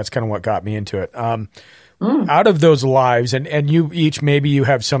same thing. That's kind of what got me into it. Out of those lives, and you each, maybe you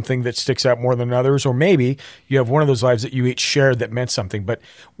have something that sticks out more than others, or maybe you have one of those lives that you each shared that meant something. But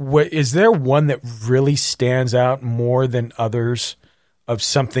is there one that really stands out more than others of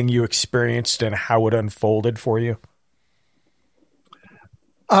something you experienced and how it unfolded for you?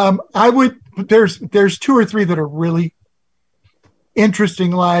 There's 2 or 3 that are really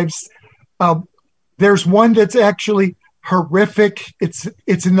interesting lives. There's one that's actually horrific. It's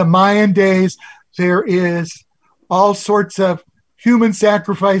in the Mayan days. There is all sorts of human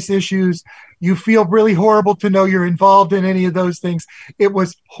sacrifice issues. You feel really horrible to know you're involved in any of those things. It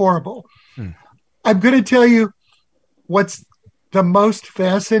was horrible. I'm going to tell you what's the most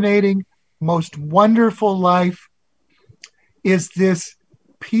fascinating, most wonderful life is this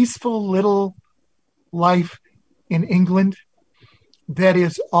peaceful little life in England that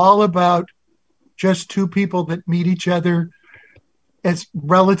is all about just 2 people that meet each other as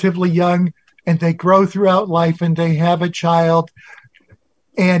relatively young, and they grow throughout life, and they have a child,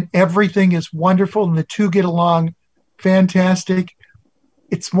 and everything is wonderful, and the 2 get along fantastic.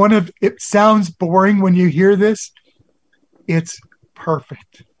 It sounds boring when you hear this. It's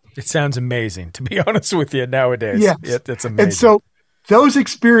perfect. It sounds amazing, to be honest with you, nowadays. Yes. It's amazing. And so those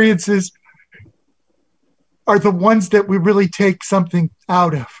experiences are the ones that we really take something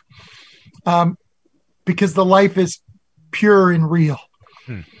out of, because the life is pure and real.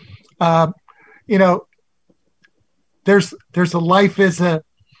 There's a life as a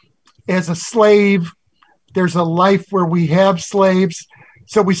slave. There's a life where we have slaves.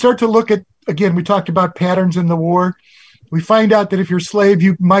 So we start to look at, again, we talked about patterns in the war. We find out that if you're a slave,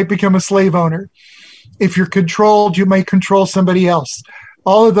 you might become a slave owner. If you're controlled, you might control somebody else.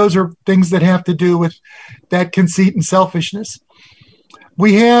 All of those are things that have to do with that conceit and selfishness.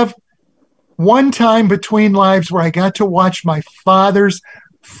 We have one time between lives where I got to watch my father's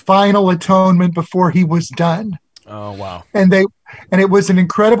final atonement before he was done. Oh, wow. And it was an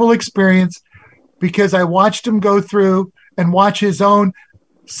incredible experience because I watched him go through and watch his own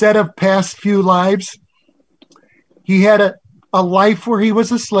set of past few lives. He had a life where he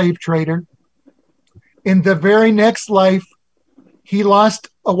was a slave trader. In the very next life, he lost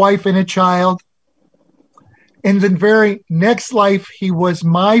a wife and a child. In the very next life, he was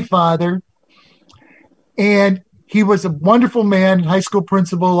my father. And he was a wonderful man, high school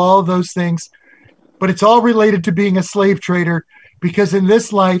principal, all of those things. But it's all related to being a slave trader, because in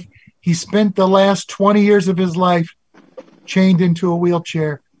this life, he spent the last 20 years of his life chained into a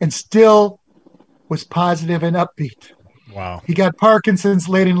wheelchair and still was positive and upbeat. Wow. He got Parkinson's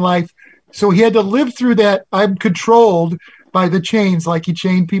late in life. So he had to live through that. I'm controlled by the chains, like he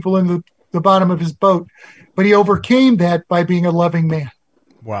chained people in the bottom of his boat. But he overcame that by being a loving man.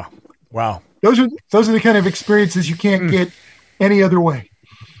 Wow. Wow. Those are the kind of experiences you can't get any other way.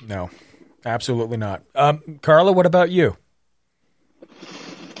 No, absolutely not. Carla, what about you?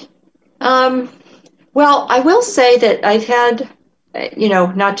 Well, I will say that I've had,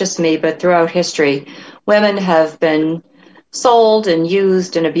 not just me, but throughout history, women have been sold and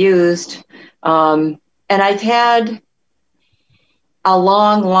used and abused. And I've had a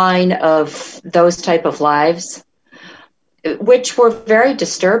long line of those type of lives, which were very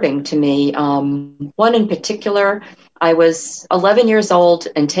disturbing to me. One in particular, I was 11 years old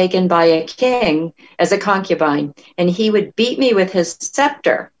and taken by a king as a concubine, and he would beat me with his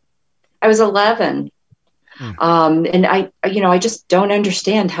scepter. I was 11. And I just don't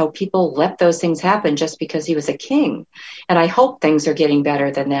understand how people let those things happen just because he was a king. And I hope things are getting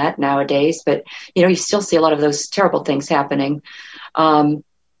better than that nowadays, but you still see a lot of those terrible things happening. And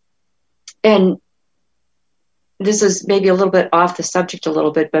this is maybe a little bit off the subject a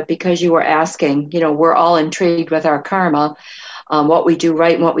little bit, but because you were asking, we're all intrigued with our karma, what we do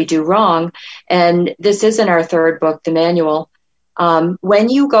right and what we do wrong. And this is in our third book, the manual. When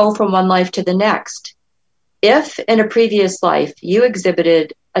you go from one life to the next, if in a previous life you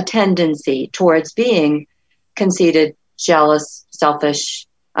exhibited a tendency towards being conceited, jealous, selfish,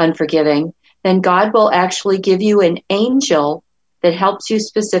 unforgiving, then God will actually give you an angel that helps you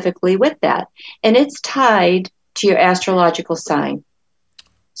specifically with that. And it's tied to your astrological sign.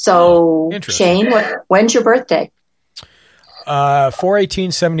 So, Shane, when's your birthday?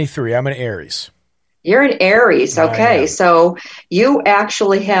 4/18/73. I'm an Aries. You're an Aries. Okay. So you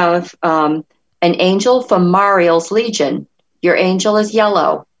actually have an angel from Mariel's Legion. Your angel is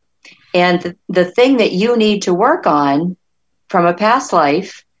yellow. And the thing that you need to work on from a past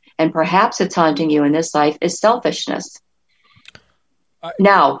life, and perhaps it's haunting you in this life, is selfishness.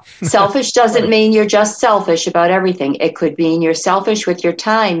 Now, selfish doesn't mean you're just selfish about everything. It could mean you're selfish with your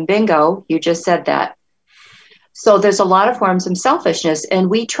time. Bingo, you just said that. So there's a lot of forms of selfishness.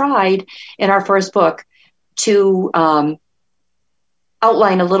 And we tried in our first book to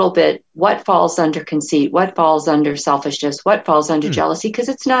outline a little bit what falls under conceit, what falls under selfishness, what falls under jealousy, because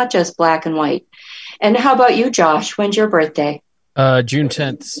it's not just black and white. And how about you, Josh? When's your birthday? June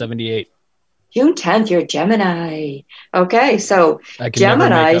 10th, 78. June 10th, you're Gemini. Okay, so I can never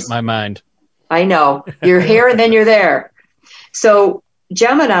make up my mind. I know. You're here and then you're there. So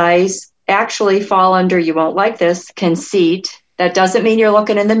Geminis actually fall under, you won't like this, conceit. That doesn't mean you're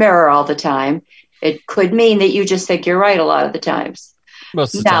looking in the mirror all the time. It could mean that you just think you're right a lot of the times.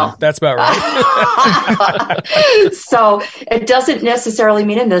 Most of the time. That's about right. So it doesn't necessarily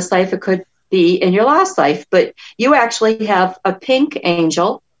mean in this life. It could be in your last life. But you actually have a pink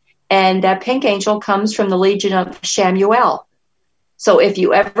angel, and that pink angel comes from the Legion of Shamuel. So if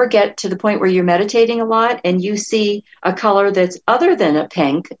you ever get to the point where you're meditating a lot and you see a color that's other than a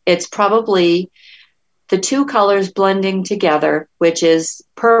pink, it's probably the two colors blending together, which is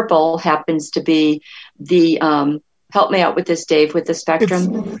purple happens to be the help me out with this, Dave, with the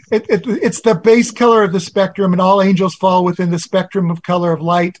spectrum. It's the base color of the spectrum, and all angels fall within the spectrum of color of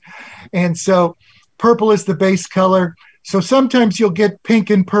light. And so purple is the base color. So sometimes you'll get pink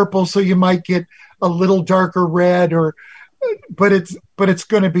and purple, so you might get a little darker red, but it's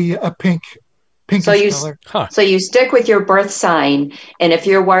going to be a pinkish color. So you stick with your birth sign, and if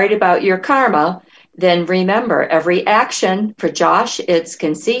you're worried about your karma, then remember every action for Josh, it's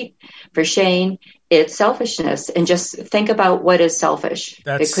conceit. For Shane, it's selfishness. And just think about what is selfish.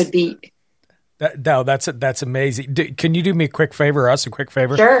 It could be. That's amazing. Can you do me a quick favor, us a quick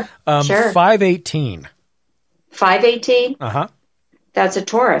favor? Sure. 5/18. 5/18? Uh-huh. That's a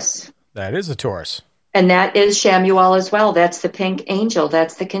Taurus. That is a Taurus. And that is Shamuel as well. That's the pink angel.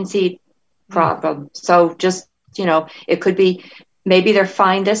 That's the conceit problem. So just, it could be, maybe they're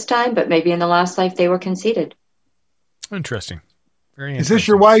fine this time, but maybe in the last life they were conceited. Interesting. Very interesting. Is this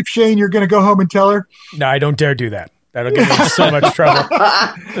your wife, Shane? You're going to go home and tell her? No, I don't dare do that. That'll get me in so much trouble.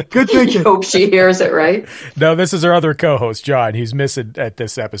 Good thinking. I hope she hears it, right? No, this is our other co-host, John. He's missing at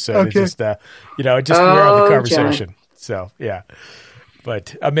this episode. Okay. We're on the conversation. John. So, yeah.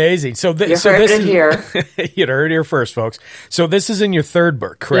 But amazing. So you heard it here. You heard it here first, folks. So this is in your third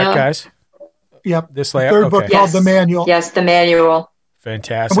book, correct, guys? Yep. This layout? Third book called The Manual. Yes, The Manual.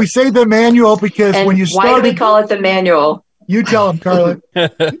 Fantastic. And we say The Manual because when you started... Why do we call it The Manual? You tell them, Carla.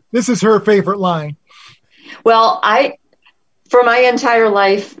 This is her favorite line. Well, for my entire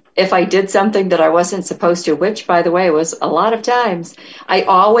life, if I did something that I wasn't supposed to, which, by the way, was a lot of times, I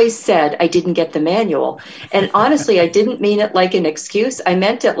always said I didn't get the manual. And honestly, I didn't mean it like an excuse. I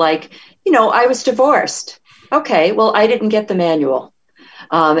meant it like, I was divorced. Okay, well, I didn't get the manual.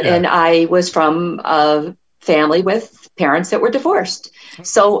 And I was from a family with parents that were divorced.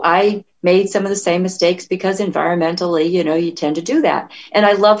 So I made some of the same mistakes because environmentally, you tend to do that. And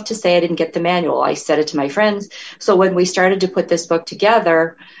I love to say I didn't get the manual. I said it to my friends. So when we started to put this book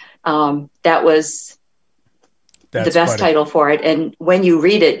together, that was the best title for it. And when you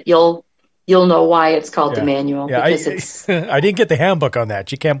read it, you'll know why it's called The Manual. Yeah, because I didn't get the handbook on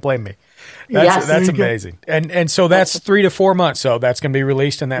that. You can't blame me. That's amazing. And so that's 3 to 4 months. So that's going to be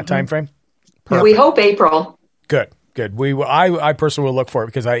released in that time frame. Perfect. We hope April. Good. I personally will look for it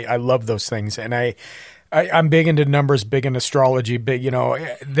because I love those things, and I'm big into numbers, big into astrology, big,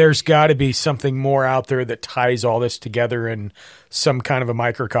 there's got to be something more out there that ties all this together in some kind of a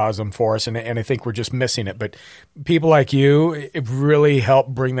microcosm for us. And I think we're just missing it. But people like you, it really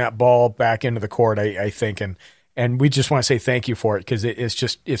helped bring that ball back into the court, I think. And we just want to say thank you for it because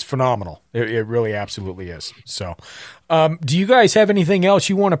it's phenomenal. It really absolutely is. So, do you guys have anything else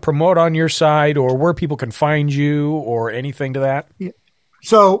you want to promote on your side, or where people can find you, or anything to that? Yeah.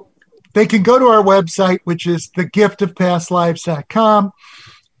 So they can go to our website, which is thegiftofpastlives.com.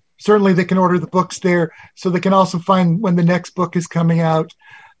 Certainly they can order the books there. So they can also find when the next book is coming out,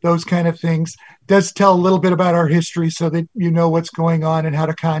 those kind of things. It does tell a little bit about our history so that you know what's going on and how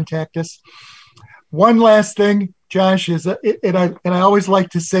to contact us. One last thing, Josh, is, and I always like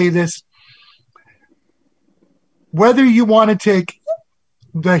to say this, whether you want to take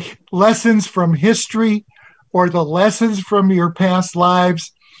the lessons from history or the lessons from your past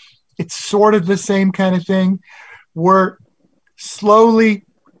lives, it's sort of the same kind of thing. We're slowly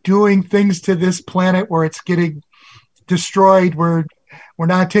doing things to this planet where it's getting destroyed. We're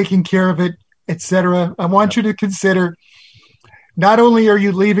not taking care of it, etc. I want you to consider, not only are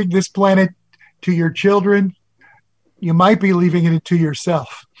you leaving this planet to your children, you might be leaving it to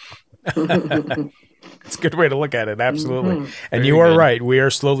yourself. It's a good way to look at it. Absolutely. Mm-hmm. And you are right. We are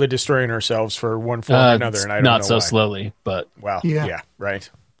slowly destroying ourselves for one form or another. And I don't know not so why. Slowly, but well, yeah, right.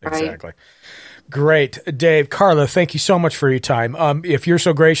 Exactly. Right. Great. Dave, Carla, thank you so much for your time. If you're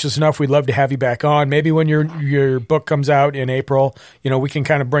so gracious enough, we'd love to have you back on. Maybe when your book comes out in April, we can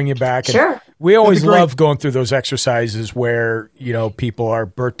kind of bring you back. And sure. We always love going through those exercises where, people are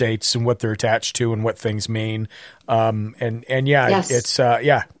birth dates and what they're attached to and what things mean. Yes.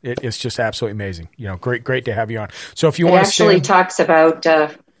 It's just absolutely amazing. Great to have you on. So if you want to actually talks about, go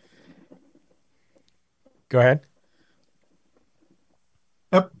ahead.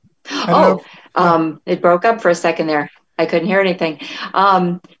 Yep. It broke up for a second there. I couldn't hear anything.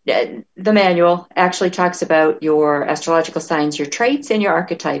 The manual actually talks about your astrological signs, your traits, and your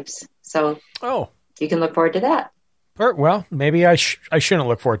archetypes. So you can look forward to that. Well, maybe I shouldn't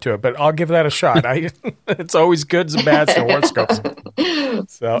look forward to it, but I'll give that a shot. It's always goods and bads to horoscopes.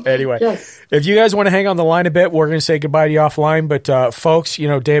 So anyway, If you guys want to hang on the line a bit, we're going to say goodbye to you offline. But folks,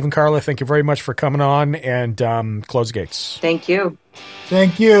 Dave and Carla, thank you very much for coming on, and close the gates. Thank you.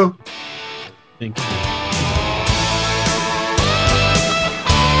 Thank you. Thank you.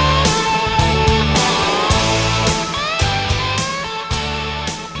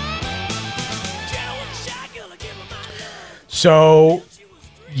 So,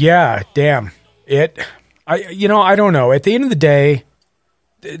 yeah, damn it. I don't know. At the end of the day,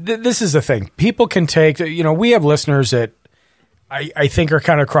 this is the thing. People can take, we have listeners that I think are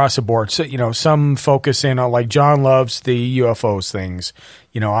kind of across the board. So, some focus in on, like, John loves the UFOs things.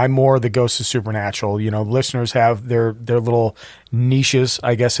 I'm more the ghosts of supernatural. Listeners have their little niches,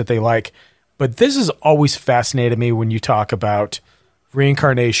 I guess, that they like. But this has always fascinated me when you talk about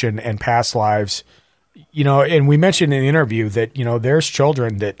reincarnation and past lives. And we mentioned in the interview that, there's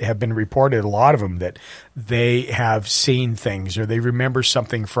children that have been reported, a lot of them, that they have seen things or they remember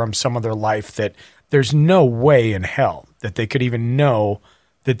something from some of their life that there's no way in hell that they could even know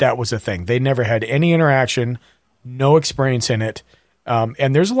that was a thing. They never had any interaction, no experience in it.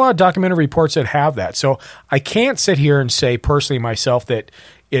 And there's a lot of documentary reports that have that. So I can't sit here and say personally myself that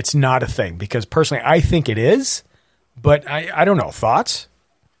it's not a thing, because personally I think it is, but I don't know. Thoughts?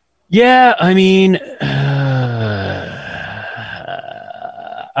 Yeah, I mean,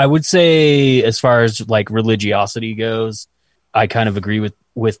 I would say as far as like religiosity goes, I kind of agree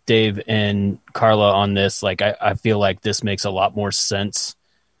with Dave and Carla on this. Like, I feel like this makes a lot more sense,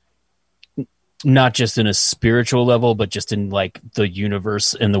 not just in a spiritual level, but just in like the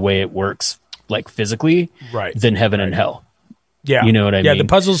universe and the way it works, like physically, right, than heaven and hell. Yeah. You know what I mean? Yeah, the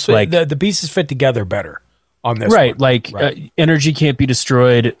puzzles, like, the pieces fit together better on this. Right. One. Like, right. Energy can't be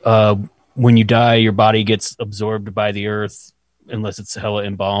destroyed. When you die, your body gets absorbed by the earth, unless it's hella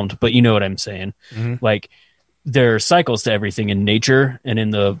embalmed. But you know what I'm saying? Mm-hmm. Like, there are cycles to everything in nature and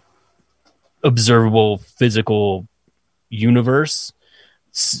in the observable physical universe.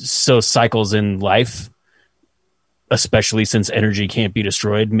 So cycles in life, especially since energy can't be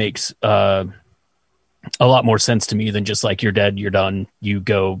destroyed, makes a lot more sense to me than just like, you're dead, you're done, you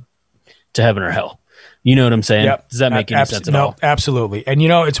go to heaven or hell. You know what I'm saying? Yep. Does that make any sense at all? No, absolutely. And,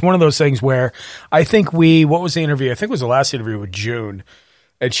 it's one of those things where I think what was the interview? I think it was the last interview with June.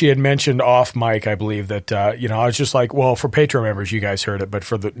 And she had mentioned off mic, I believe, that, I was just like, well, for Patreon members, you guys heard it, but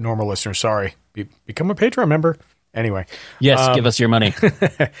for the normal listeners, sorry, become a Patreon member. Anyway. Yes, give us your money.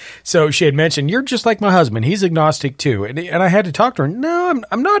 So she had mentioned, you're just like my husband. He's agnostic too. And I had to talk to her. No,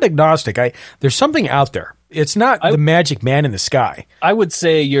 I'm not agnostic. There's something out there. It's not the magic man in the sky. I would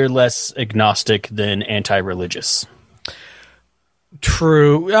say you're less agnostic than anti-religious.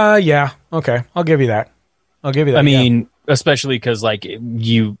 True. Yeah. Okay. I'll give you that. I mean, especially because like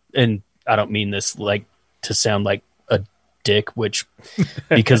you, and I don't mean this like to sound like a dick, which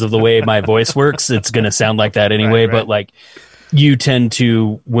because of the way my voice works, it's going to sound like that anyway. Right. But like you tend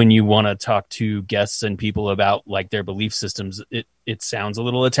to, when you want to talk to guests and people about like their belief systems, it sounds a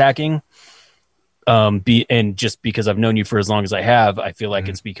little attacking. And just because I've known you for as long as I have, I feel like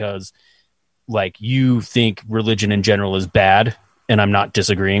it's because like you think religion in general is bad, and I'm not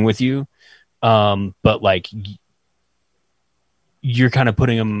disagreeing with you. But like you're kind of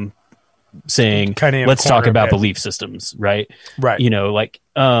putting them saying, let's talk about belief systems. Right. Right. Like,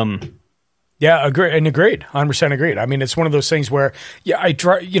 yeah, agreed. 100% agreed. I mean, it's one of those things where, I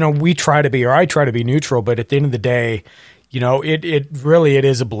try to be neutral, but at the end of the day, it really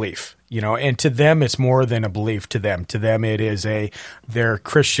is a belief, and to them, it's more than a belief to them. To them, it is they're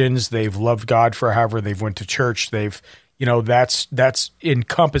Christians. They've loved God for however they've went to church. They've, that's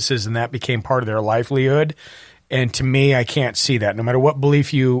encompasses, and that became part of their livelihood. And to me, I can't see that. No matter what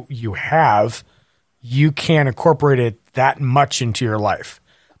belief you have, you can't incorporate it that much into your life.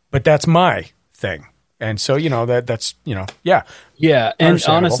 But that's my thing. And so, that's. Yeah. And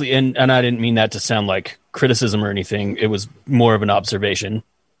honestly, and I didn't mean that to sound like criticism or anything. It was more of an observation.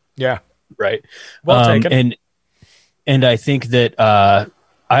 Yeah. Right. Well taken. And I think that I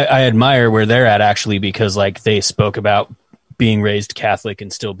admire where they're at actually, because like they spoke about being raised Catholic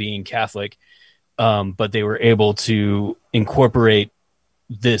and still being Catholic. But they were able to incorporate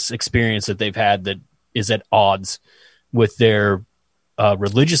this experience that they've had that is at odds with their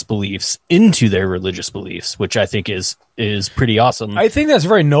religious beliefs into their religious beliefs, which I think is pretty awesome. I think that's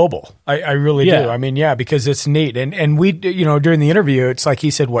very noble. I really do. I mean, because it's neat. And we, during the interview, it's like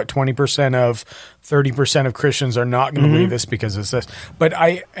he said, 30% of Christians are not going to believe this because it's this. But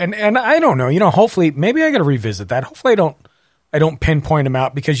I don't know, hopefully, maybe I got to revisit that. Hopefully I don't pinpoint them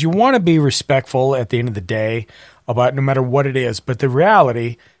out, because you want to be respectful at the end of the day about no matter what it is. But the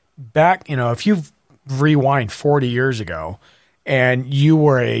reality back, if you rewind 40 years ago and you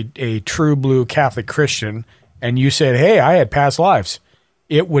were a true blue Catholic Christian and you said, hey, I had past lives,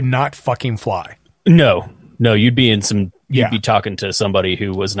 it would not fucking fly. No, you'd be you'd be talking to somebody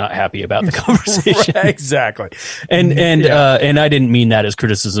who was not happy about the conversation. Right, exactly. And I didn't mean that as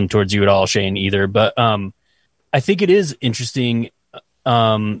criticism towards you at all, Shane, either. But, I think it is interesting.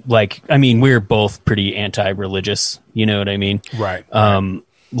 We're both pretty anti-religious, you know what I mean? Right.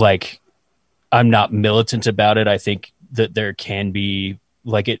 Like I'm not militant about it. I think that there can be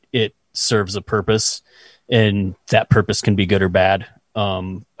like, it serves a purpose, and that purpose can be good or bad.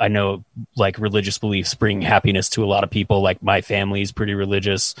 I know like religious beliefs bring happiness to a lot of people. Like my family is pretty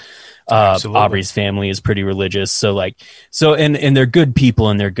religious. Aubrey's family is pretty religious. And they're good people,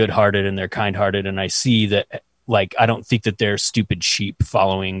 and they're good hearted, and they're kind hearted. And I see that, like, I don't think that they're stupid sheep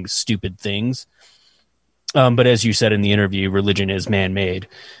following stupid things. But as you said in the interview, religion is man-made.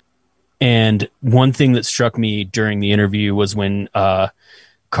 And one thing that struck me during the interview was when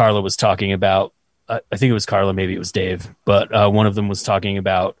Carla was talking about, I think it was Carla, maybe it was Dave, but one of them was talking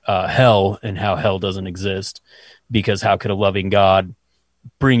about hell and how hell doesn't exist, because how could a loving God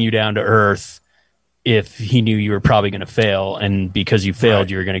bring you down to earth if he knew you were probably going to fail, and because you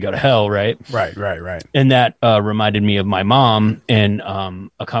failed, you were going to go to hell, right? Right. And that reminded me of my mom and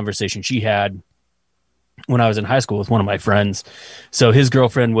a conversation she had when I was in high school with one of my friends. So his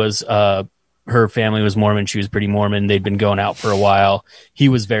girlfriend was, her family was Mormon. She was pretty Mormon. They'd been going out for a while. He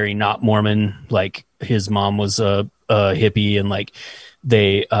was very not Mormon. Like his mom was a hippie, and like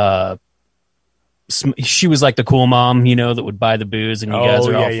they, she was like the cool mom, that would buy the booze, and you guys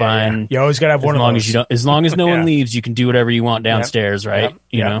are all fine. Yeah. You always gotta have one of those. As long as no one leaves, you can do whatever you want downstairs, right?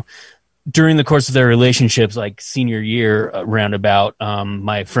 You know. During the course of their relationships, like senior year, roundabout,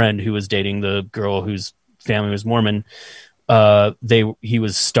 my friend who was dating the girl whose family was Mormon, he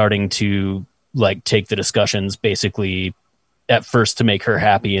was starting to like take the discussions basically at first to make her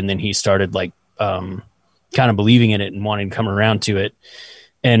happy, and then he started like kind of believing in it and wanting to come around to it.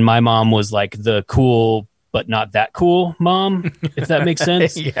 And my mom was like the cool but not that cool mom, if that makes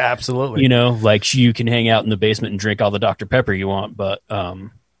sense. Yeah, absolutely. Like you can hang out in the basement and drink all the Dr. Pepper you want, but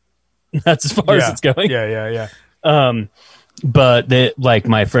that's as far as it's going. Yeah. But like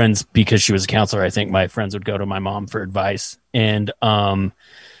my friends, because she was a counselor, I think my friends would go to my mom for advice. And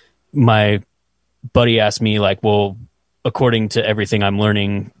my buddy asked me, like, well, according to everything I'm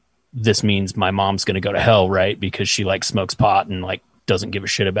learning, this means my mom's going to go to hell, right? Because she like smokes pot and like doesn't give a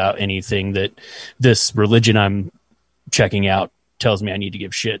shit about anything that this religion I'm checking out tells me I need to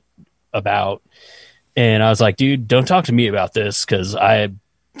give shit about. And I was like, dude, don't talk to me about this, because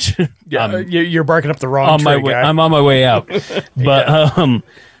you're barking up the wrong tree, guy. I'm on my way out.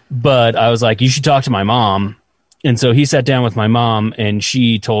 But I was like, you should talk to my mom. And so he sat down with my mom, and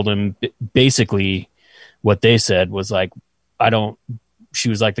she told him basically what they said was like, she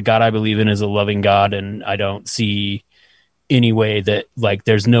was like, the God I believe in is a loving God, and I don't see any way that, like,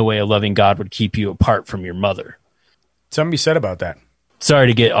 there's no way a loving God would keep you apart from your mother. Something you said about that. Sorry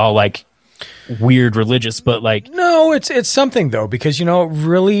to get all like weird religious, but like, no, it's something though, because, you know,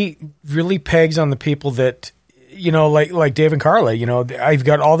 really, really pegs on the people that, you know, like Dave and Carla, you know, I've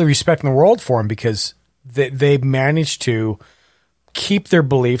got all the respect in the world for them, because they managed to keep their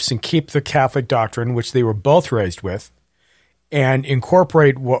beliefs and keep the Catholic doctrine, which they were both raised with, and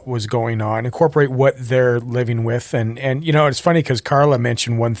incorporate what was going on, incorporate what they're living with. And you know, it's funny because Carla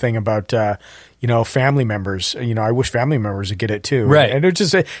mentioned one thing about, you know, family members. You know, I wish family members would get it too. Right. And it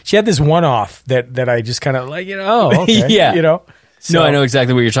just, she had this one-off that I just kind of like, you know, oh, okay. Yeah. You know? So, no, I know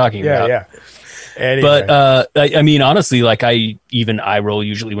exactly what you're talking about. Yeah. Anyway. But, I mean, honestly, like I roll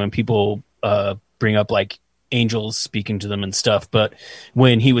usually when people bring up like angels speaking to them and stuff. But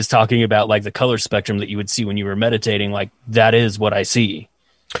when he was talking about like the color spectrum that you would see when you were meditating, like that is what I see.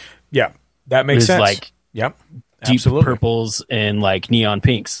 Yeah, that makes sense. Like, yep, deep absolutely. purples and like neon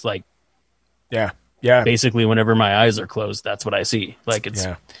pinks. Like, yeah. Basically, whenever my eyes are closed, that's what I see. Like it's,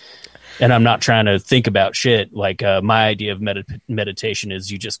 and I'm not trying to think about shit. Like my idea of meditation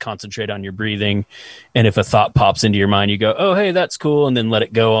is you just concentrate on your breathing, and if a thought pops into your mind, you go, "Oh, hey, that's cool," and then let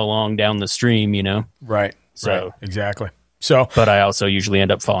it go along down the stream. You know, right? So right. Exactly. So, but I also usually end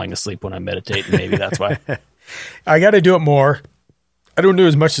up falling asleep when I meditate, and maybe that's why. I got to do it more. I don't do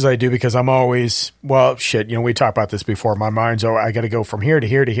as much as I do because I'm always, well, shit. You know, we talked about this before. My mind's, I got to go from here to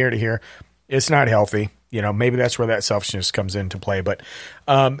here to here to here. It's not healthy. You know, maybe that's where that selfishness comes into play. But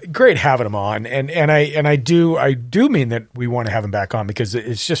great having them on, and I do mean that we want to have them back on because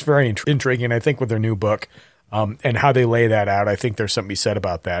it's just very intriguing. I think with their new book and how they lay that out, I think there's something to be said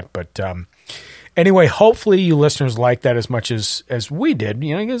about that. But anyway, hopefully you listeners like that as much as we did.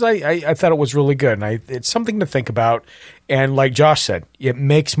 You know, because I thought it was really good, and it's something to think about. And like Josh said, it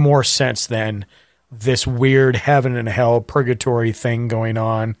makes more sense than this weird heaven and hell purgatory thing going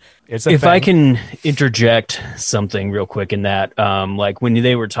on. It's a if thing. I can interject something real quick in that, like when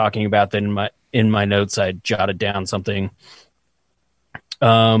they were talking about that in my notes, I jotted down something.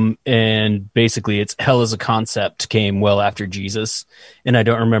 And basically it's hell as a concept came well after Jesus. And I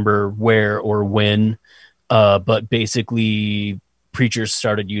don't remember where or when, but basically preachers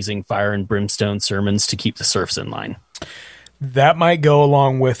started using fire and brimstone sermons to keep the serfs in line. That might go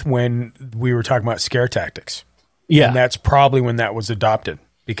along with when we were talking about scare tactics. Yeah. And that's probably when that was adopted.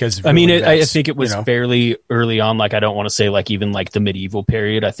 Because really I mean, I think it was fairly early on. Like, I don't want to say like even like the medieval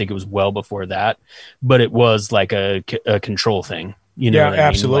period. I think it was well before that, but it was like a control thing. You know, what I mean?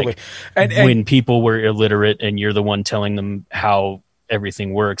 Absolutely. Like, and when people were illiterate and you're the one telling them how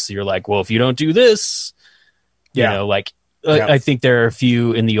everything works, you're like, well, if you don't do this, you know, like I think there are a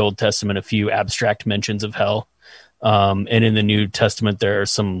few in the Old Testament, a few abstract mentions of hell. And in the New Testament, there are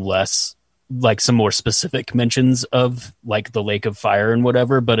some less, like some more specific mentions of like the lake of fire and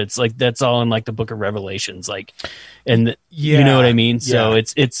whatever, but it's like, that's all in like the book of Revelations. Like, and you know what I mean? So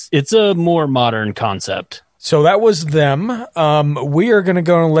it's a more modern concept. So that was them. We are going to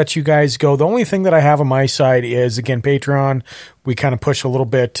go and let you guys go. The only thing that I have on my side is, again, Patreon. We kind of push a little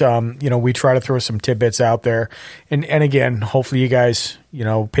bit. We try to throw some tidbits out there. And again, hopefully you guys,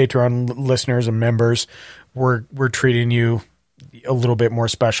 Patreon listeners and members, we're treating you a little bit more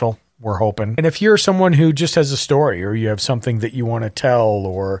special. We're hoping. And if you're someone who just has a story, or you have something that you want to tell,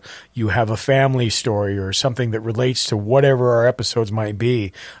 or you have a family story or something that relates to whatever our episodes might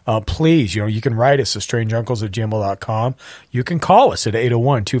be, please, you can write us at strangeuncles@gmail.com. You can call us at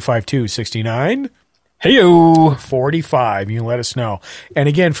 801-252-69. Heyo 45. You can let us know. And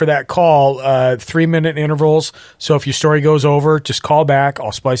again, for that call, 3-minute intervals. So if your story goes over, just call back.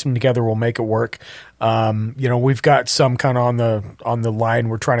 I'll splice them together. We'll make it work. We've got some kind of on the line.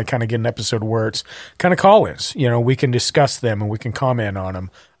 We're trying to kind of get an episode where it's kind of call-ins. We can discuss them and we can comment on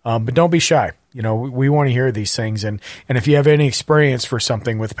them. But don't be shy. We want to hear these things. And if you have any experience for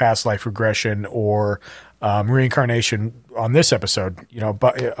something with past life regression or reincarnation on this episode,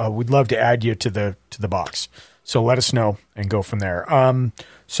 but we'd love to add you to the box. So let us know and go from there.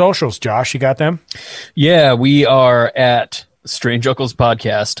 Socials, Josh, you got them? Yeah, we are at Strange Uncles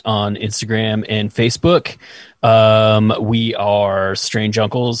Podcast on Instagram and Facebook. We are Strange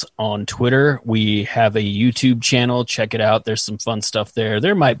Uncles on Twitter. We have a YouTube channel. Check it out. There's some fun stuff there.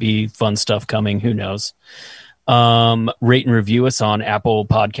 There might be fun stuff coming. Who knows? Rate and review us on Apple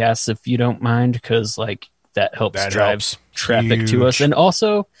Podcasts if you don't mind, because that helps drive traffic to us. And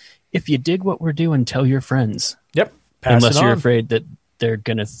also, if you dig what we're doing, tell your friends. Yep. Unless you're afraid that they're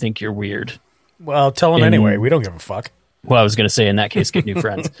going to think you're weird. Well, tell them anyway. We don't give a fuck. Well, I was going to say, in that case, get new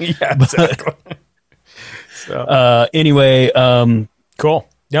friends. Yeah, exactly. Anyway, cool.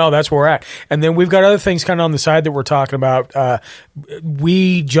 No, that's where we're at. And then we've got other things kind of on the side that we're talking about.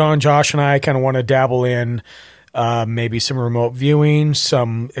 Josh, and I kind of want to dabble in maybe some remote viewing,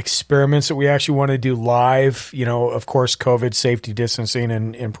 some experiments that we actually want to do live, of course, COVID safety distancing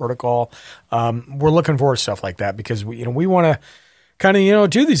and protocol. We're looking forward to stuff like that because we want to kind of,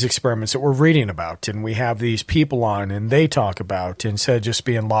 do these experiments that we're reading about, and we have these people on and they talk about, instead of just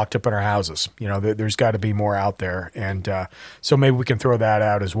being locked up in our houses. There's got to be more out there. And so maybe we can throw that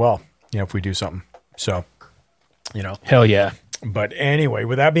out as well, if we do something. So, hell yeah. But anyway,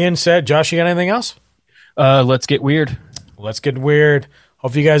 with that being said, Josh, you got anything else? Let's get weird. Let's get weird.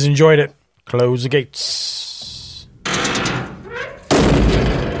 Hope you guys enjoyed it. Close the gates.